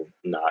 We will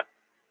not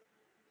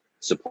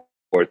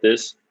support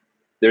this.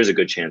 There's a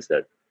good chance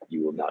that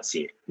you will not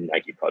see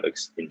Nike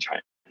products in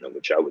China,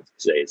 which I would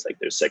say is like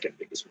their second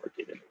biggest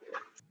market in the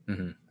world.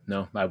 Mm-hmm.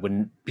 No, I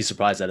wouldn't be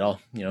surprised at all.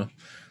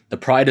 The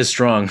pride is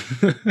strong.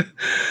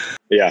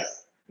 Yeah,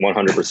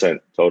 100%,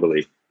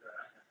 totally.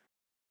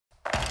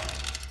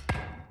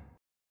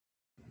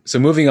 So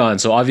moving on.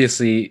 So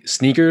obviously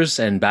sneakers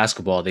and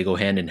basketball, they go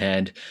hand in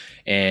hand.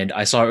 And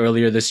I saw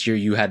earlier this year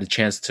you had a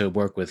chance to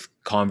work with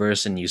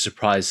Converse and you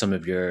surprised some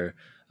of your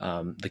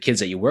the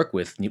kids that you work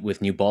with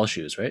new ball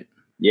shoes, right?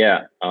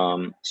 Yeah.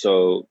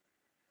 So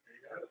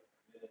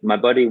my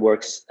buddy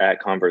works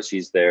at Converse.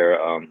 He's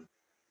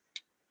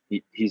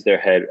he's their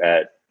head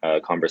at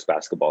Converse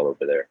basketball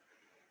over there,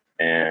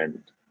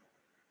 and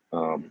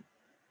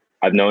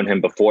I've known him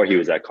before he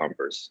was at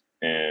Converse,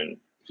 and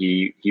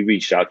he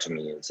reached out to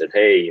me and said,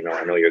 "Hey,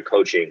 I know you're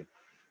coaching,"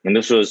 and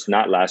this was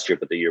not last year,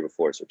 but the year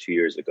before, so 2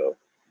 years ago.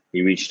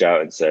 He reached out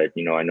and said,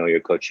 "I know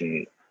you're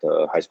coaching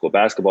the high school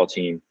basketball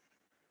team.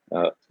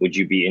 Would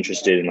you be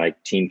interested in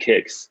like team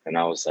kicks?" And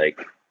I was like,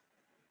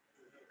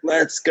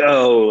 "Let's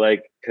go!"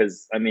 Like,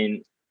 because I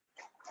mean,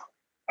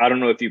 I don't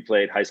know if you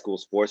played high school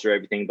sports or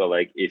everything, but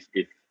like if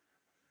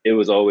it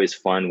was always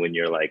fun when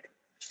you're like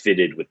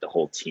fitted with the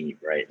whole team,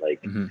 right?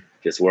 Like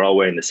just we're all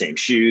wearing the same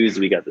shoes,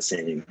 we got the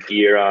same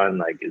gear on,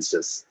 like it's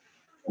just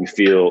you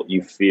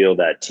feel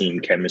that team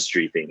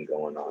chemistry thing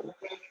going on.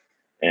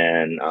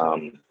 And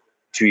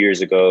 2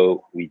 years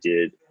ago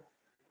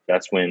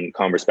that's when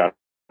Converse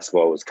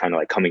basketball was kind of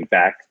like coming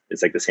back.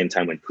 It's like the same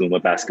time when Puma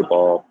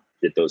basketball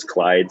did those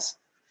Clydes.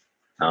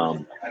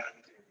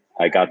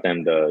 I got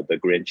them the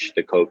Grinch,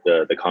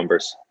 the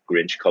Converse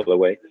Grinch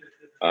colorway,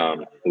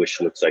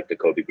 which looks like the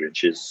Kobe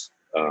Grinches.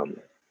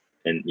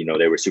 And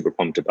they were super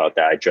pumped about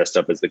that. I dressed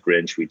up as the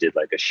Grinch. We did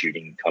like a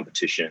shooting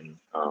competition.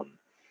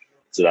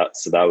 So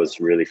that was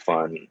really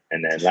fun.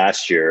 And then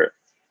last year,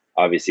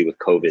 obviously with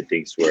COVID,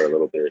 things were a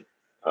little bit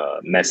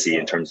messy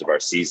in terms of our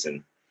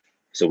season.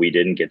 So we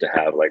didn't get to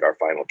have like our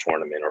final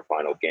tournament or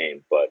final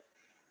game, but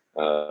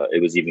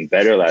it was even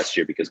better last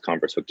year because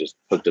Converse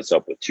hooked us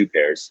up with two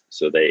pairs.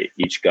 So they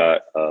each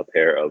got a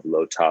pair of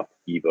low top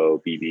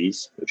Evo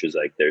BBs, which is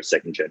like their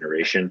second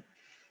generation.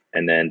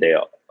 And then they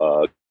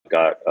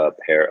got a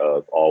pair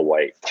of all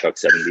white Chuck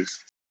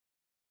 70s.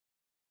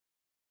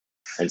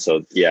 And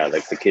so, yeah,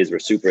 like the kids were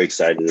super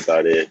excited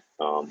about it.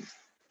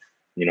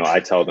 I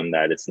tell them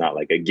that it's not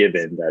like a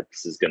given that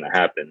this is going to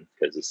happen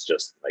because it's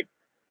just like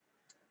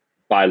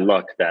by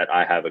luck that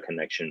I have a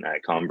connection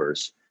at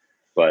Converse.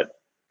 But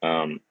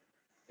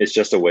it's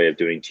just a way of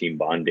doing team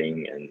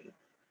bonding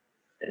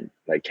and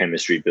like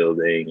chemistry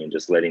building and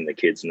just letting the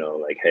kids know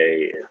like,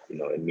 hey,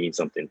 it means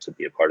something to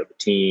be a part of a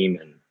team.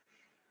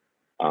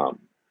 And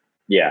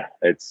yeah,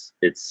 it's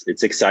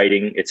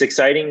exciting. It's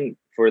exciting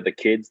for the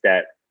kids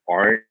that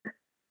aren't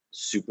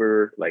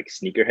super like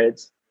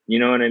sneakerheads. You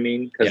know what I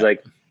mean? Because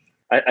like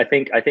I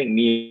think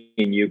me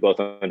and you both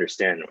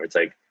understand where it's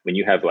like when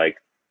you have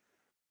like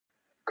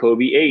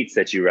Kobe 8s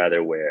that you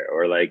rather wear,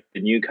 or like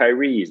the new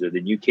Kyries or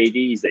the new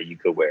KDs that you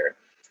could wear,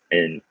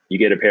 and you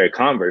get a pair of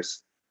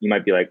Converse, you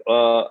might be like,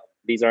 oh,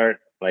 these aren't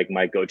like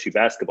my go-to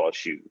basketball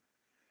shoe.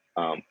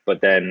 But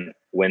then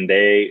when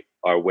they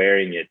are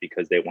wearing it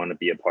because they want to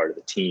be a part of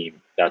the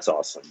team, that's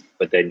awesome.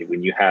 But then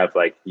when you have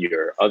like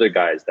your other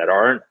guys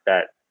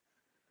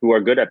who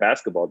are good at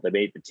basketball, that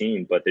made the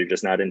team, but they're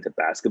just not into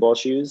basketball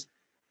shoes,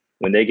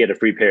 when they get a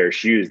free pair of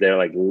shoes, they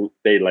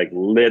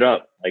lit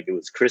up like it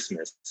was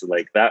Christmas. So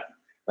like that,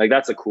 like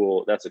that's a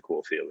cool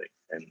feeling.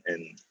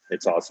 And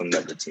it's awesome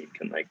that the team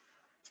can like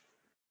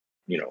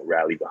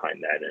rally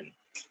behind that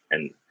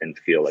and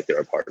feel like they're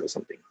a part of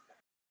something.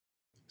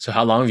 So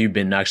how long have you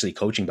been actually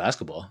coaching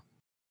basketball?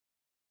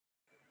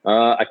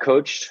 I've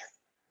coached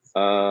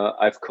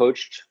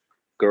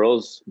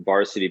girls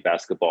varsity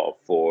basketball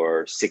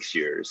for 6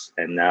 years,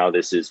 and now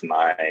this is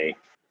my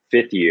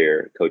 5th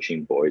year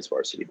coaching boys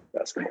varsity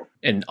basketball.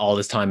 And all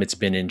this time it's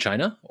been in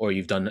China, or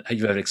you've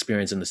had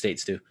experience in the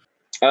States too?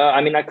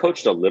 I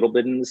coached a little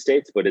bit in the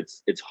States, but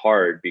it's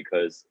hard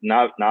because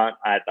not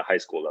at the high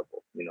school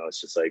level.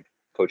 It's just like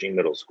coaching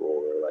middle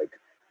school, or like,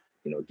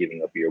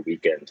 giving up your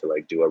weekend to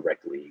like do a rec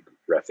league,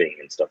 reffing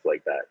and stuff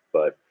like that.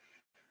 But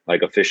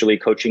like officially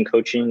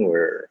coaching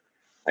where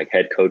like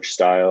head coach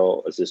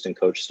style, assistant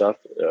coach stuff.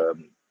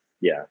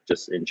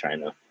 Just in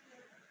China.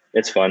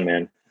 It's fun,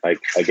 man. Like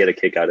I get a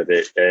kick out of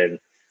it, and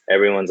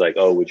everyone's like,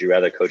 "Oh, would you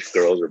rather coach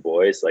girls or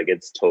boys?" Like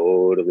it's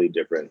totally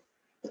different.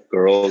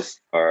 Girls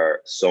are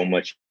so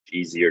much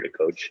easier to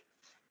coach.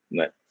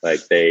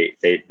 Like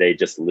they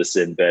just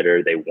listen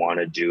better. They want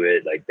to do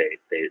it. Like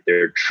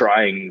they're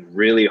trying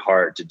really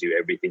hard to do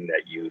everything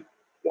that you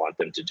want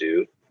them to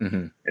do.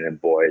 Mm-hmm. And then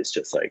boys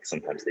just like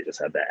sometimes they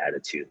just have that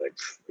attitude, like,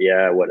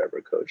 yeah,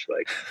 whatever, coach.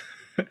 Like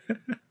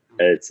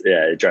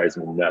it drives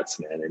me nuts,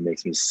 man. It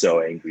makes me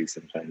so angry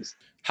sometimes.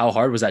 How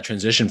hard was that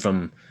transition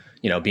from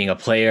being a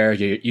player,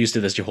 you're used to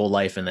this your whole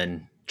life, and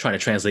then trying to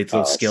translate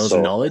those skills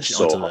and knowledge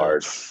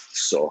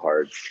so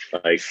hard.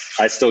 Like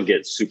I still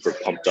get super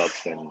pumped up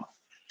when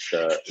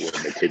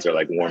the kids are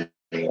like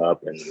warming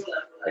up and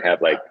I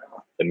have like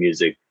the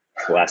music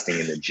blasting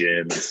in the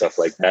gym and stuff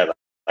like that.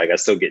 Like I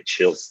still get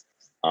chills.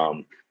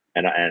 And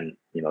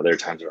there are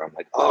times where I'm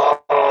like,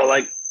 oh,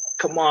 like,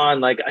 come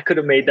on, like I could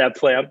have made that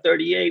play. I'm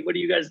 38. What are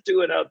you guys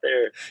doing out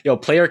there? Yo,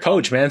 player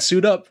coach, man,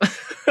 suit up.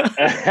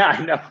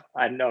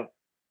 I know.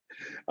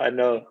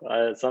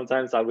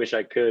 Sometimes I wish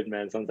I could,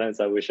 man. Sometimes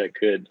I wish I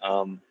could.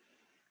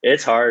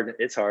 It's hard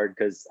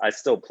because I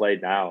still play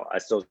now. I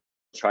still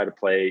try to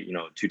play,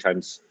 2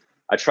 times.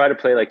 I try to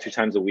play like 2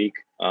 times a week.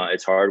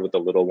 It's hard with the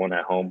little one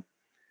at home.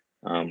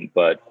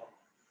 But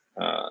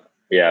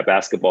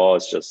basketball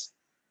is just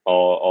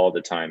all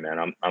the time,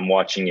 man. I'm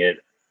watching it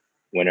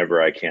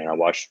whenever I can. I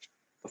watched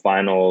the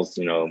finals.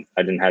 I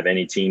didn't have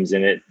any teams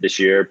in it this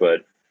year,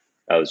 but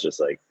I was just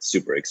like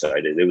super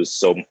excited.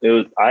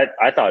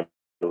 I thought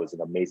it was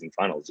an amazing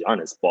finals.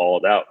 Giannis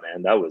balled out,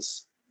 man. That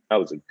was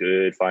a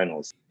good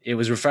finals. It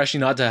was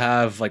refreshing not to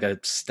have like a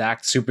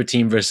stacked super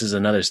team versus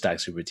another stacked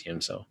super team.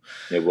 So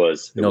it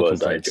was.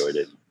 Complaints. I enjoyed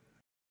it.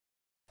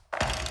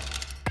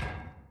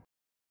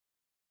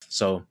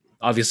 So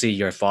obviously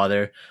you're a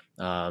father,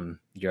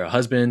 you're a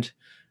husband.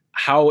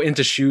 How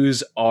into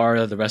shoes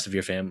are the rest of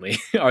your family?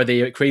 Are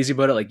they crazy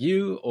about it like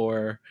you,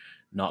 or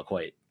not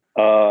quite?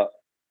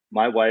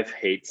 My wife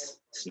hates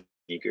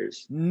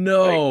sneakers.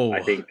 No,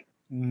 like,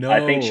 no.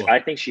 I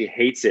think she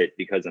hates it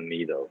because of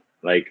me though.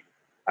 Like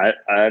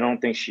I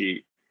don't think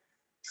she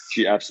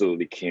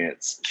absolutely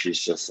can't. She's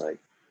just like,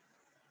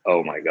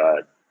 oh my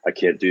God, I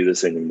can't do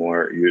this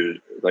anymore. You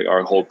like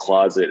our whole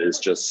closet is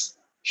just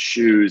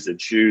shoes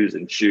and shoes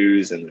and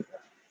shoes, and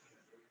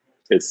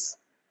it's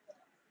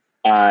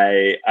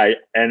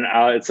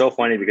it's so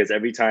funny because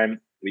every time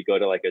we go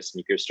to like a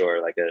sneaker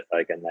store, like a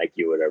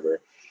Nike or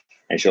whatever,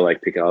 and she'll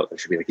like pick out,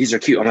 she'll be like, these are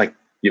cute. I'm like,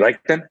 you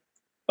like them?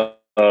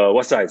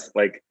 What size?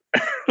 Like,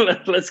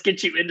 let's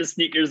get you into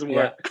sneakers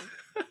more. Yeah.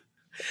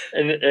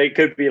 And it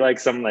could be like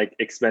some like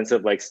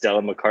expensive like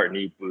Stella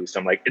McCartney Boost.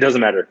 I'm like, it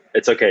doesn't matter.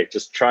 It's okay.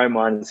 Just try them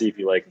on and see if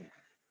you like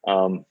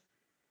them.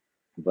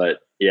 But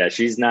yeah,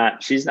 she's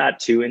not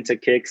too into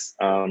kicks.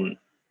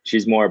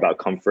 She's more about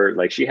comfort.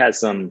 Like she has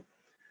some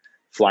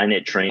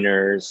Flyknit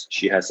trainers.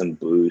 She has some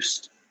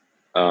Boost.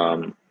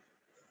 I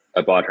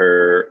bought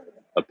her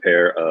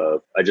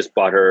I just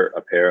bought her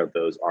a pair of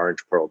those orange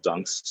pearl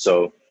dunks.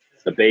 So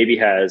the baby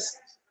has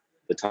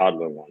the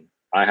toddler one.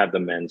 I have the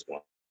men's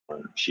one.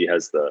 She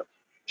has the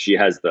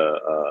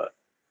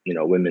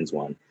women's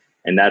one.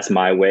 And that's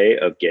my way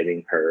of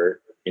getting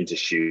her into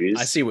shoes.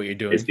 I see what you're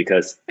doing. It's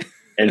because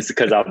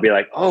I'll be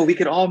like, oh, we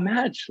could all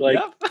match. Like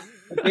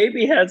the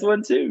baby has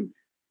one too.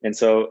 And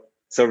so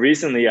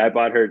recently I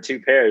bought her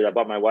 2 pairs. I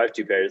bought my wife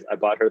 2 pairs. I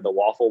bought her the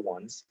waffle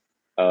ones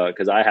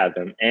because I have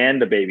them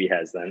and the baby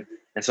has them.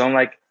 And so I'm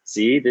like,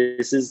 see,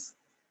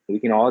 we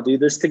can all do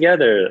this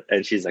together.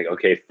 And she's like,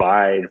 okay,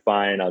 fine,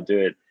 I'll do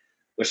it.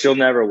 But she'll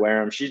never wear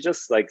them. She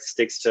just like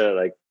sticks to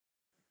like,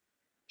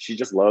 she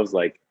just loves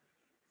like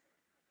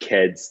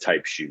Keds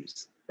type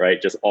shoes,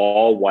 right? Just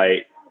all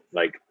white,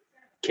 like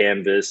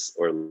canvas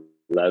or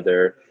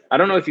leather. I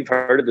don't know if you've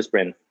heard of this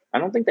brand. I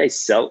don't think they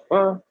sell.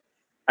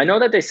 I know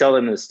that they sell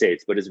them in the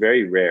States, but it's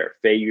very rare.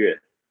 Feiyue.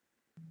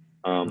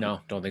 No,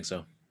 don't think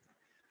so.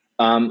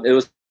 It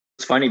was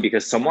funny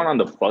because someone on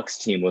the Bucks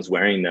team was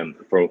wearing them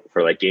for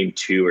like game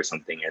 2 or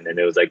something, and then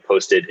it was like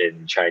posted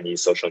in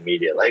Chinese social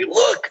media, like,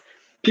 look,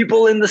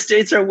 people in the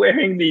States are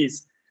wearing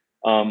these.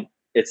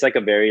 It's like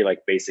a very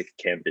like basic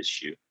canvas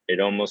shoe. It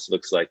almost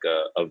looks like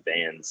a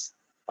Vans,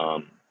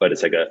 but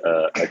it's like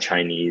a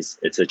Chinese.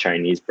 It's a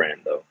Chinese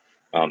brand though,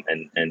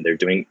 and they're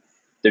doing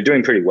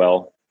pretty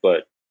well.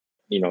 But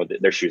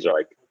their shoes are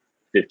like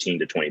 15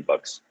 to 20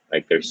 bucks.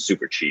 Like they're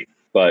super cheap,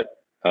 but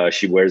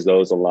she wears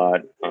those a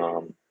lot.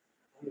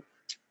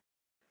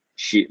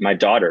 My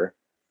daughter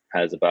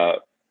has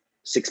about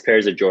 6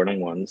 pairs of Jordan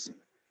 1s,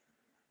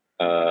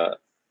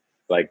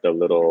 like the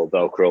little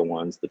Velcro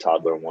ones, the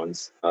toddler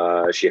ones.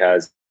 She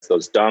has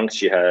those Dunks.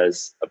 She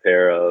has a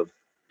pair of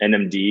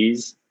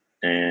NMDs,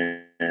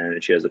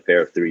 and she has a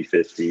pair of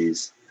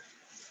 350s.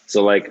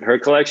 So like her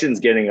collection's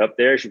getting up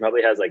there. She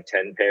probably has like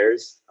 10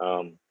 pairs.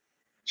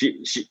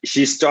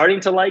 She's starting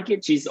to like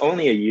it. She's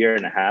only a year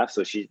and a half,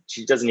 so she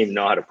doesn't even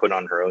know how to put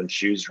on her own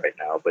shoes right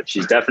now. But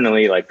she's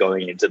definitely like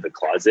going into the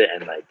closet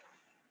and like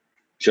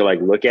she'll like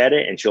look at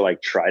it and she'll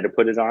like try to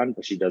put it on,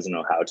 but she doesn't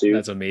know how to.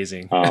 That's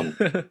amazing.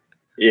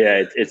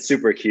 Yeah, it's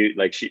super cute.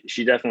 Like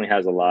she definitely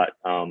has a lot.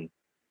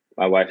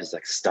 My wife is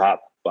like,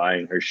 stop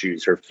buying her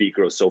shoes. Her feet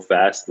grow so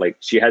fast. Like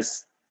she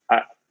has.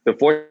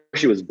 Before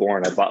she was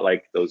born, I bought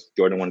like those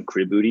Jordan 1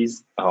 crib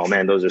booties. Oh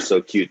man, those are so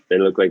cute. They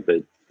look like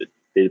they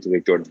look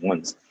like Jordan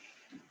 1s.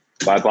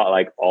 But I bought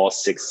like all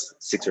six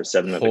or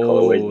seven of the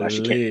colorways. Now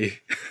she can't.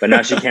 But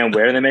now she can't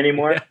wear them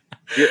anymore.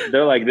 Yeah.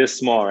 They're like this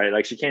small, right?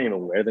 Like she can't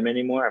even wear them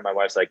anymore. And my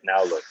wife's like,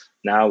 now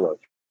look.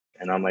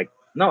 And I'm like,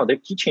 no, they're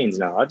keychains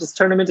now. I'll just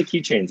turn them into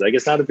keychains. Like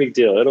it's not a big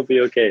deal. It'll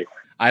be okay.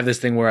 I have this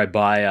thing where I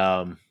buy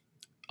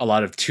a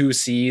lot of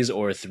 2Cs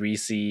or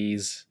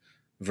 3Cs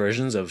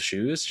versions of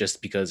shoes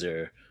just because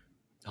they're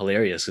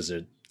hilarious, because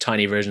they're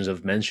tiny versions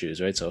of men's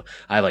shoes, right? So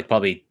I have like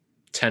probably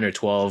 10 or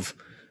 12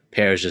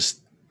 pairs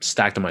just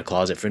stacked in my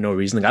closet for no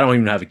reason. Like I don't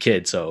even have a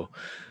kid, so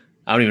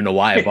I don't even know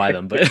why I buy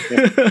them, but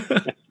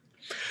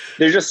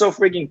they're just so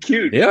freaking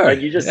cute. They are,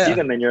 like you just see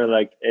them and you're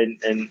like, and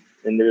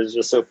they're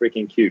just so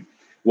freaking cute.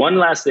 One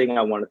last thing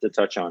I wanted to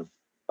touch on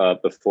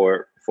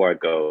before I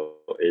go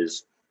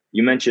is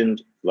you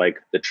mentioned like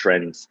the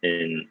trends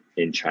in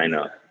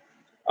China.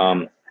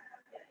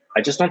 I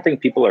just don't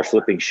think people are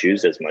flipping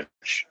shoes as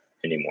much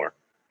anymore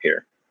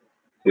here,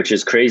 which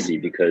is crazy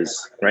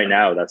because right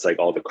now that's like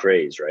all the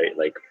craze, right?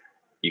 Like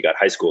you got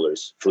high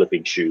schoolers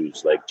flipping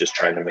shoes, like just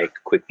trying to make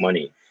quick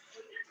money.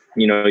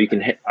 You know,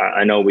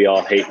 I know we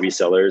all hate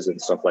resellers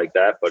and stuff like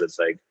that, but it's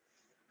like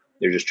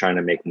they're just trying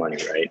to make money,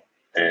 right?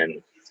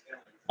 And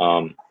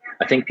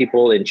I think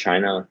people in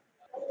China,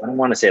 I don't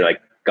want to say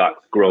like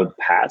got grown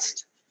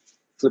past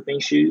flipping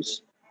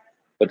shoes,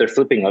 but they're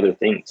flipping other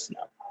things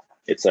now.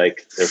 It's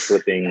like they're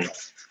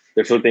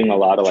flipping a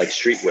lot of like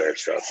streetwear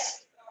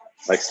stuff,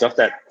 like stuff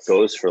that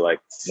goes for like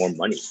more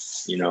money,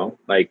 you know?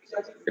 Like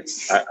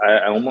it's I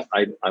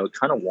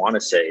kind of want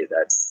to say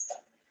that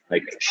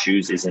like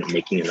shoes isn't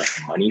making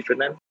enough money for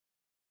them.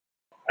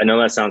 I know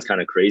that sounds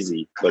kind of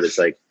crazy, but it's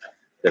like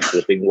they're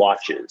flipping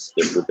watches,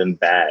 they're flipping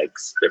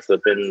bags, they're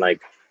flipping like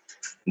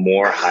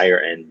more higher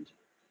end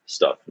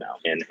stuff now,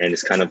 and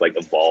it's kind of like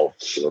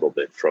evolved a little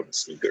bit from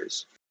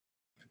sneakers.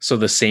 So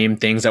the same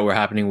things that were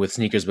happening with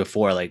sneakers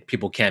before, like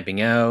people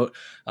camping out,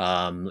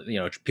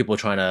 people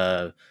trying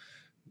to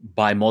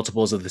buy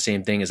multiples of the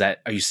same thing.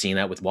 Are you seeing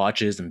that with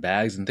watches and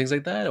bags and things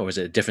like that, or is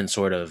it a different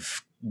sort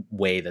of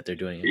way that they're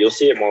doing it? You'll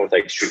see it more with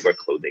like streetwear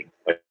clothing.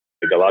 Like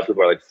a lot of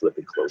people are like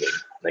flipping clothing,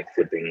 like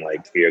flipping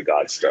like Fear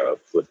God stuff,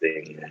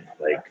 flipping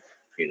like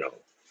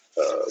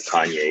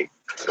Kanye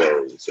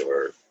clothes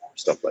or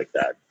stuff like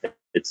that.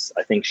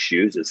 I think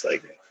shoes is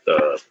like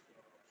the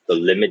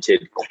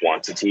limited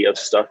quantity of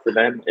stuff for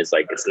them is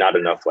like it's not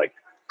enough like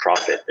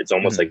profit. It's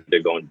almost like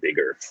they're going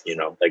bigger, you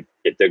know, like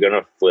if they're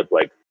gonna flip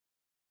like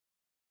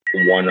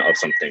one of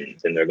something,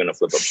 then they're gonna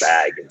flip a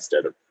bag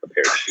instead of a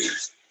pair of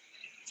shoes,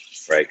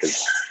 right?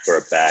 Because for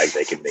a bag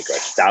they can make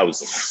like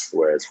thousands,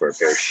 whereas for a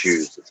pair of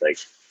shoes it's like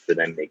for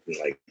them making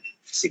like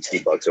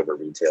 $60 over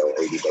retail,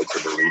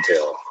 $80 over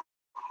retail.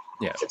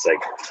 Yeah, it's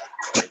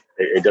like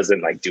it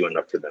doesn't like do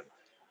enough for them.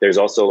 There's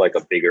also like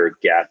a bigger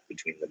gap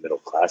between the middle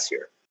class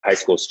here. High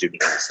school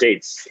student in the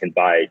States can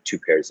buy 2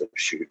 pairs of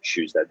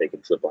shoes that they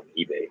can flip on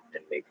eBay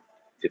and make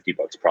 $50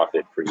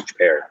 profit for each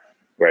pair.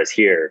 Whereas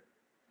here,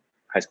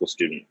 high school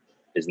student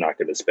is not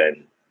going to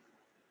spend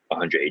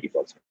 $180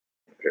 on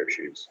a pair of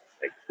shoes.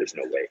 Like there's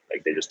no way.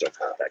 Like they just don't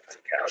have that kind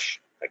of cash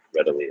like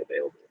readily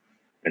available.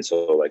 And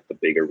so like the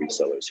bigger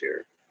resellers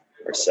here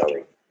are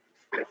selling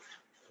like,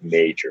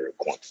 major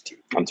quantity.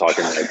 I'm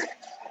talking like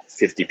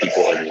 50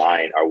 people in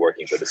line are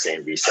working for the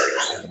same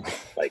reseller.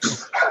 Like,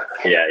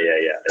 yeah.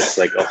 It's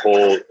like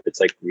it's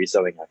like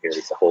reselling out here.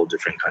 It's a whole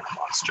different kind of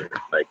monster.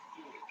 Like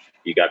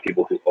you got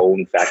people who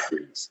own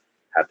factories,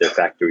 have their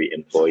factory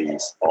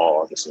employees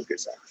all on the sneaker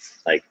side.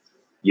 Like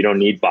you don't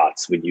need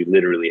bots when you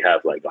literally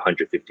have like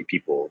 150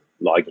 people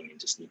logging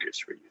into sneakers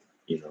for you,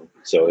 you know?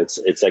 So it's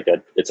like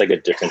a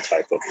different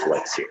type of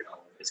flex here.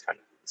 It's kind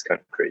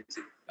of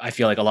crazy. I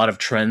feel like a lot of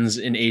trends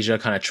in Asia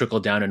kind of trickle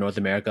down to North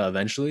America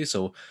eventually.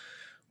 So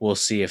we'll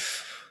see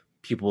if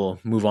people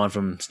move on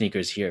from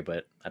sneakers here,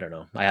 but I don't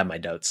know. I have my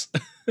doubts.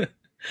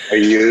 Are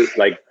you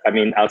like, I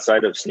mean,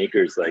 outside of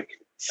sneakers, like,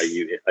 are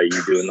you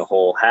doing the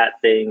whole hat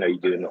thing? Are you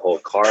doing the whole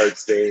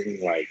cards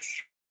thing? Like,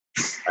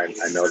 I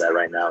know that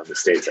right now in the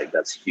States, like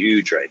that's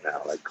huge right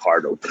now, like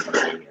card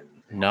opening.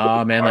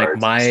 No, man, like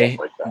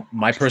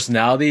my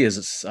personality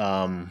is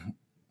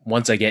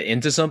once I get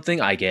into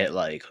something, I get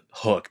like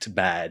hooked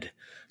bad.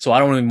 So I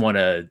don't even want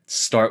to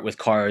start with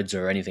cards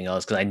or anything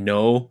else because I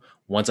know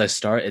once I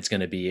start, it's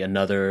going to be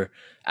another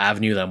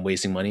avenue that I'm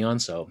wasting money on.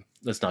 So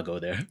let's not go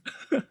there.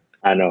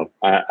 I know.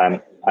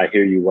 I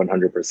hear you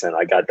 100%.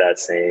 I got that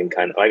same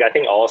kind of like, I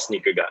think all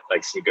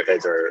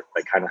sneakerheads are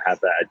like kind of have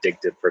that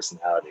addictive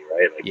personality,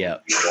 right? Like Yeah,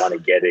 you want to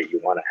get it,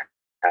 you want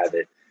to have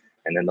it.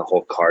 And then the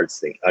whole cards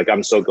thing. Like,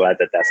 I'm so glad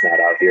that that's not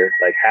out here.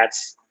 Like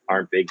hats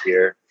aren't big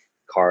here.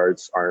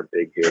 Cards aren't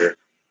big here.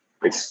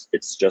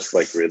 It's just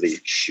like really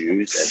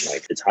shoes and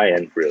like it's high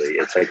end really.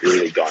 It's like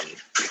really gone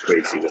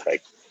crazy with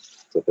like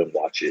within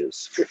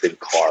watches, within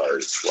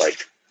cars.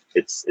 Like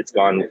it's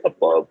gone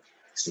above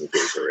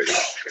sneakers already.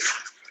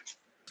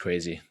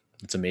 crazy.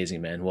 It's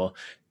amazing, man. Well,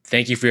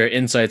 thank you for your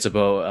insights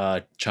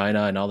about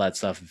China and all that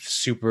stuff.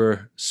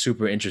 Super,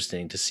 super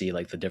interesting to see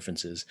like the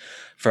differences.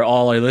 For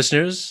all our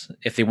listeners,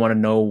 if they want to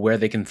know where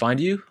they can find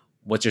you,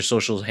 what's your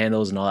social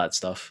handles and all that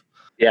stuff?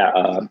 Yeah,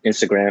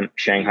 Instagram,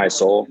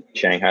 Shanghaisole,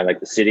 Shanghai like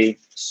the city,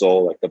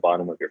 Seoul like the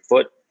bottom of your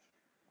foot.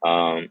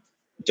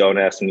 Don't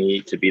ask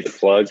me to be the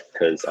plug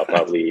because I'll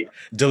probably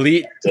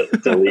Delete.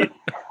 delete.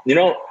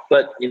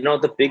 But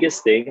the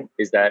biggest thing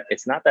is that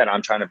it's not that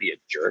I'm trying to be a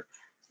jerk.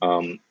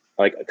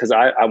 Like, because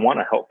I want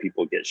to help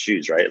people get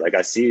shoes, right? Like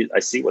I see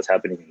what's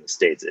happening in the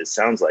States. It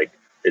sounds like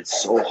it's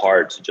so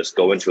hard to just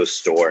go into a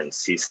store and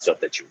see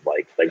stuff that you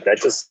like. Like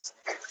that just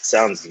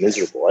sounds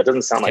miserable. It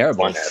doesn't sound like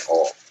fun at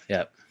all.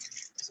 Yeah.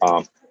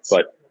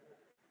 But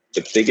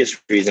the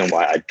biggest reason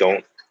why I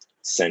don't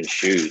send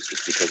shoes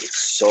is because it's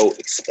so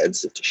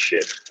expensive to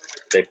ship.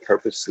 They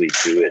purposely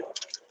do it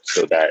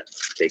so that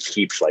they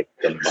keep like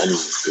the money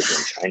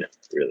within China,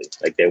 really.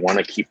 Like they want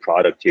to keep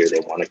product here. They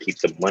want to keep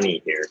the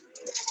money here.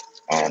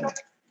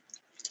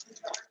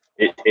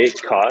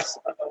 It costs,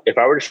 if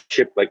I were to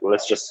ship, like,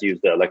 let's just use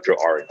the Electro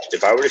Orange.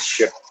 If I were to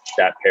ship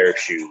that pair of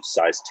shoes,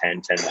 size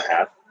 10, 10 and a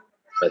half,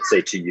 let's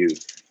say to you,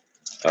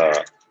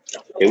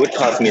 it would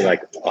cost me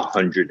like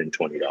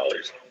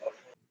 $120.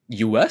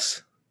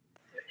 US?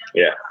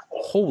 Yeah.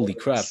 Holy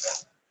crap.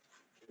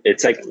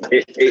 It's like,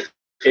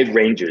 it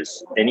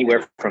ranges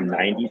anywhere from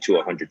 90 to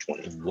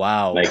 120.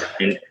 Wow. Like,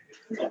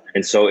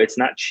 and so it's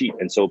not cheap.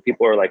 And so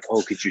people are like,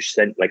 oh, could you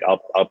send, like,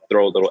 I'll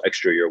throw a little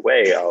extra your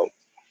way. I'll,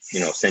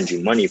 send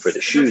you money for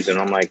the shoes. And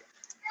I'm like,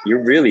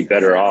 you're really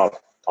better off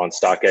on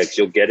StockX.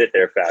 You'll get it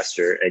there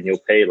faster and you'll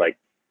pay like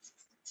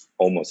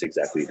almost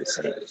exactly the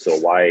same. So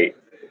why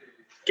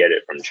get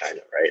it from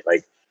China, right?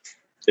 Like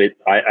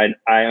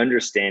I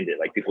understand it.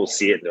 Like people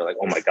see it and they're like,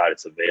 oh my God,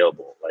 it's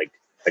available. Like,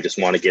 I just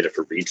want to get it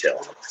for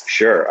retail.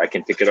 Sure, I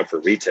can pick it up for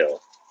retail,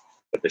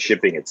 but the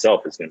shipping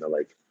itself is going to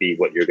like be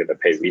what you're going to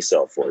pay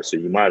resale for. So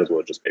you might as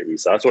well just pay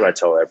resale. That's what I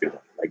tell everyone.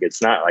 Like,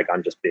 it's not like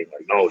I'm just being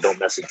like, no, don't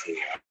message me.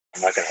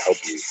 I'm not going to help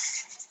you.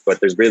 But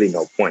there's really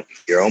no point.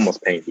 You're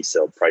almost paying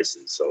resale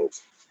prices. So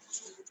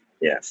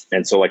yeah.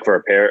 And so like for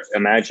a pair,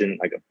 imagine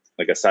like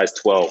a size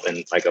 12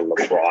 and like a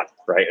LeBron,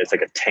 right? It's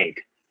like a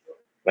tank.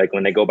 Like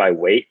when they go by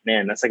weight,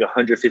 man, that's like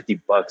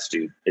 $150,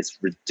 dude. It's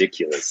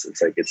ridiculous.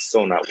 It's like, it's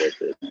so not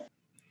worth it.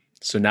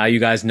 So now you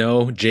guys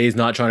know Jay's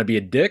not trying to be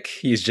a dick.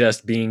 He's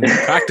just being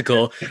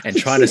practical and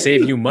trying to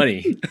save you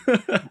money.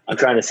 I'm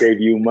trying to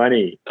save you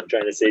money.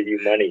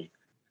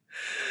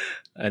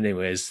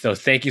 Anyways, so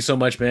thank you so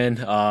much, man.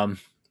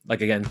 Like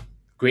again,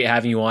 great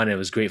having you on. It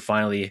was great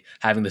finally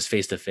having this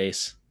face to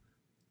face.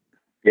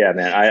 Yeah,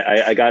 man.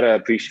 I gotta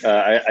appreciate.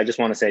 I just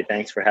want to say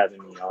thanks for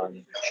having me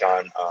on,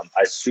 Sean.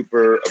 I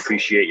super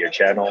appreciate your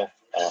channel.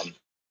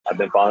 I've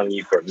been following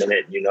you for a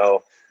minute.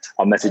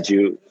 I'll message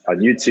you on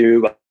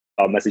YouTube.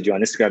 I'll message you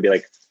on Instagram. And be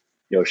like,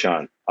 yo,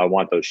 Sean, I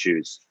want those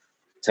shoes.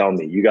 Tell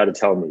me. You got to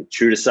tell me.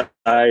 True to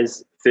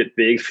size, fit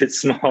big, fit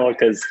small.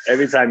 Because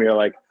every time you're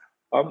like,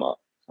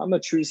 I'm a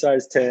true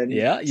size 10.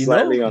 Yeah,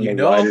 slightly on the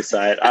wider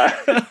side.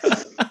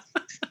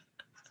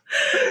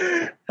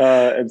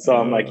 And so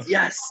I'm like,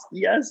 yes,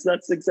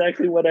 that's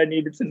exactly what I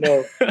needed to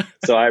know.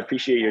 So I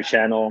appreciate your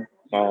channel.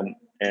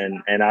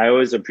 And I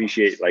always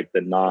appreciate like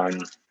the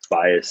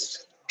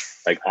non-biased,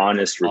 like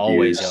honest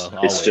reviews.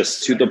 Always. It's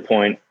just to the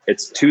point.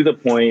 It's to the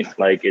point.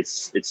 Like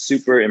it's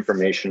super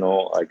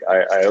informational. Like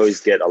I always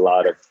get a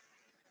lot of,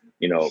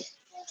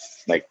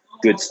 like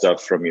good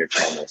stuff from your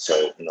channel.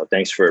 So,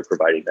 thanks for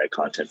providing that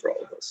content for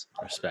all of us.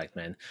 Respect,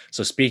 man.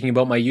 So speaking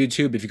about my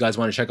YouTube, if you guys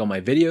want to check out my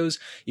videos,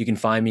 you can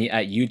find me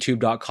at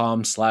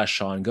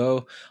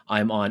youtube.com/SeanGo.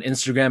 I'm on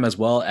Instagram as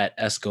well at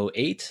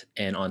sgo8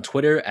 and on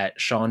Twitter at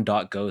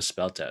sean.go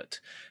spelt out.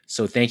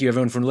 So thank you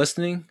everyone for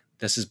listening.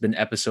 This has been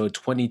episode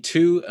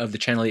 22 of the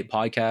Channel 8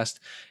 podcast.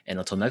 And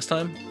until next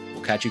time,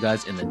 we'll catch you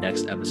guys in the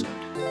next episode.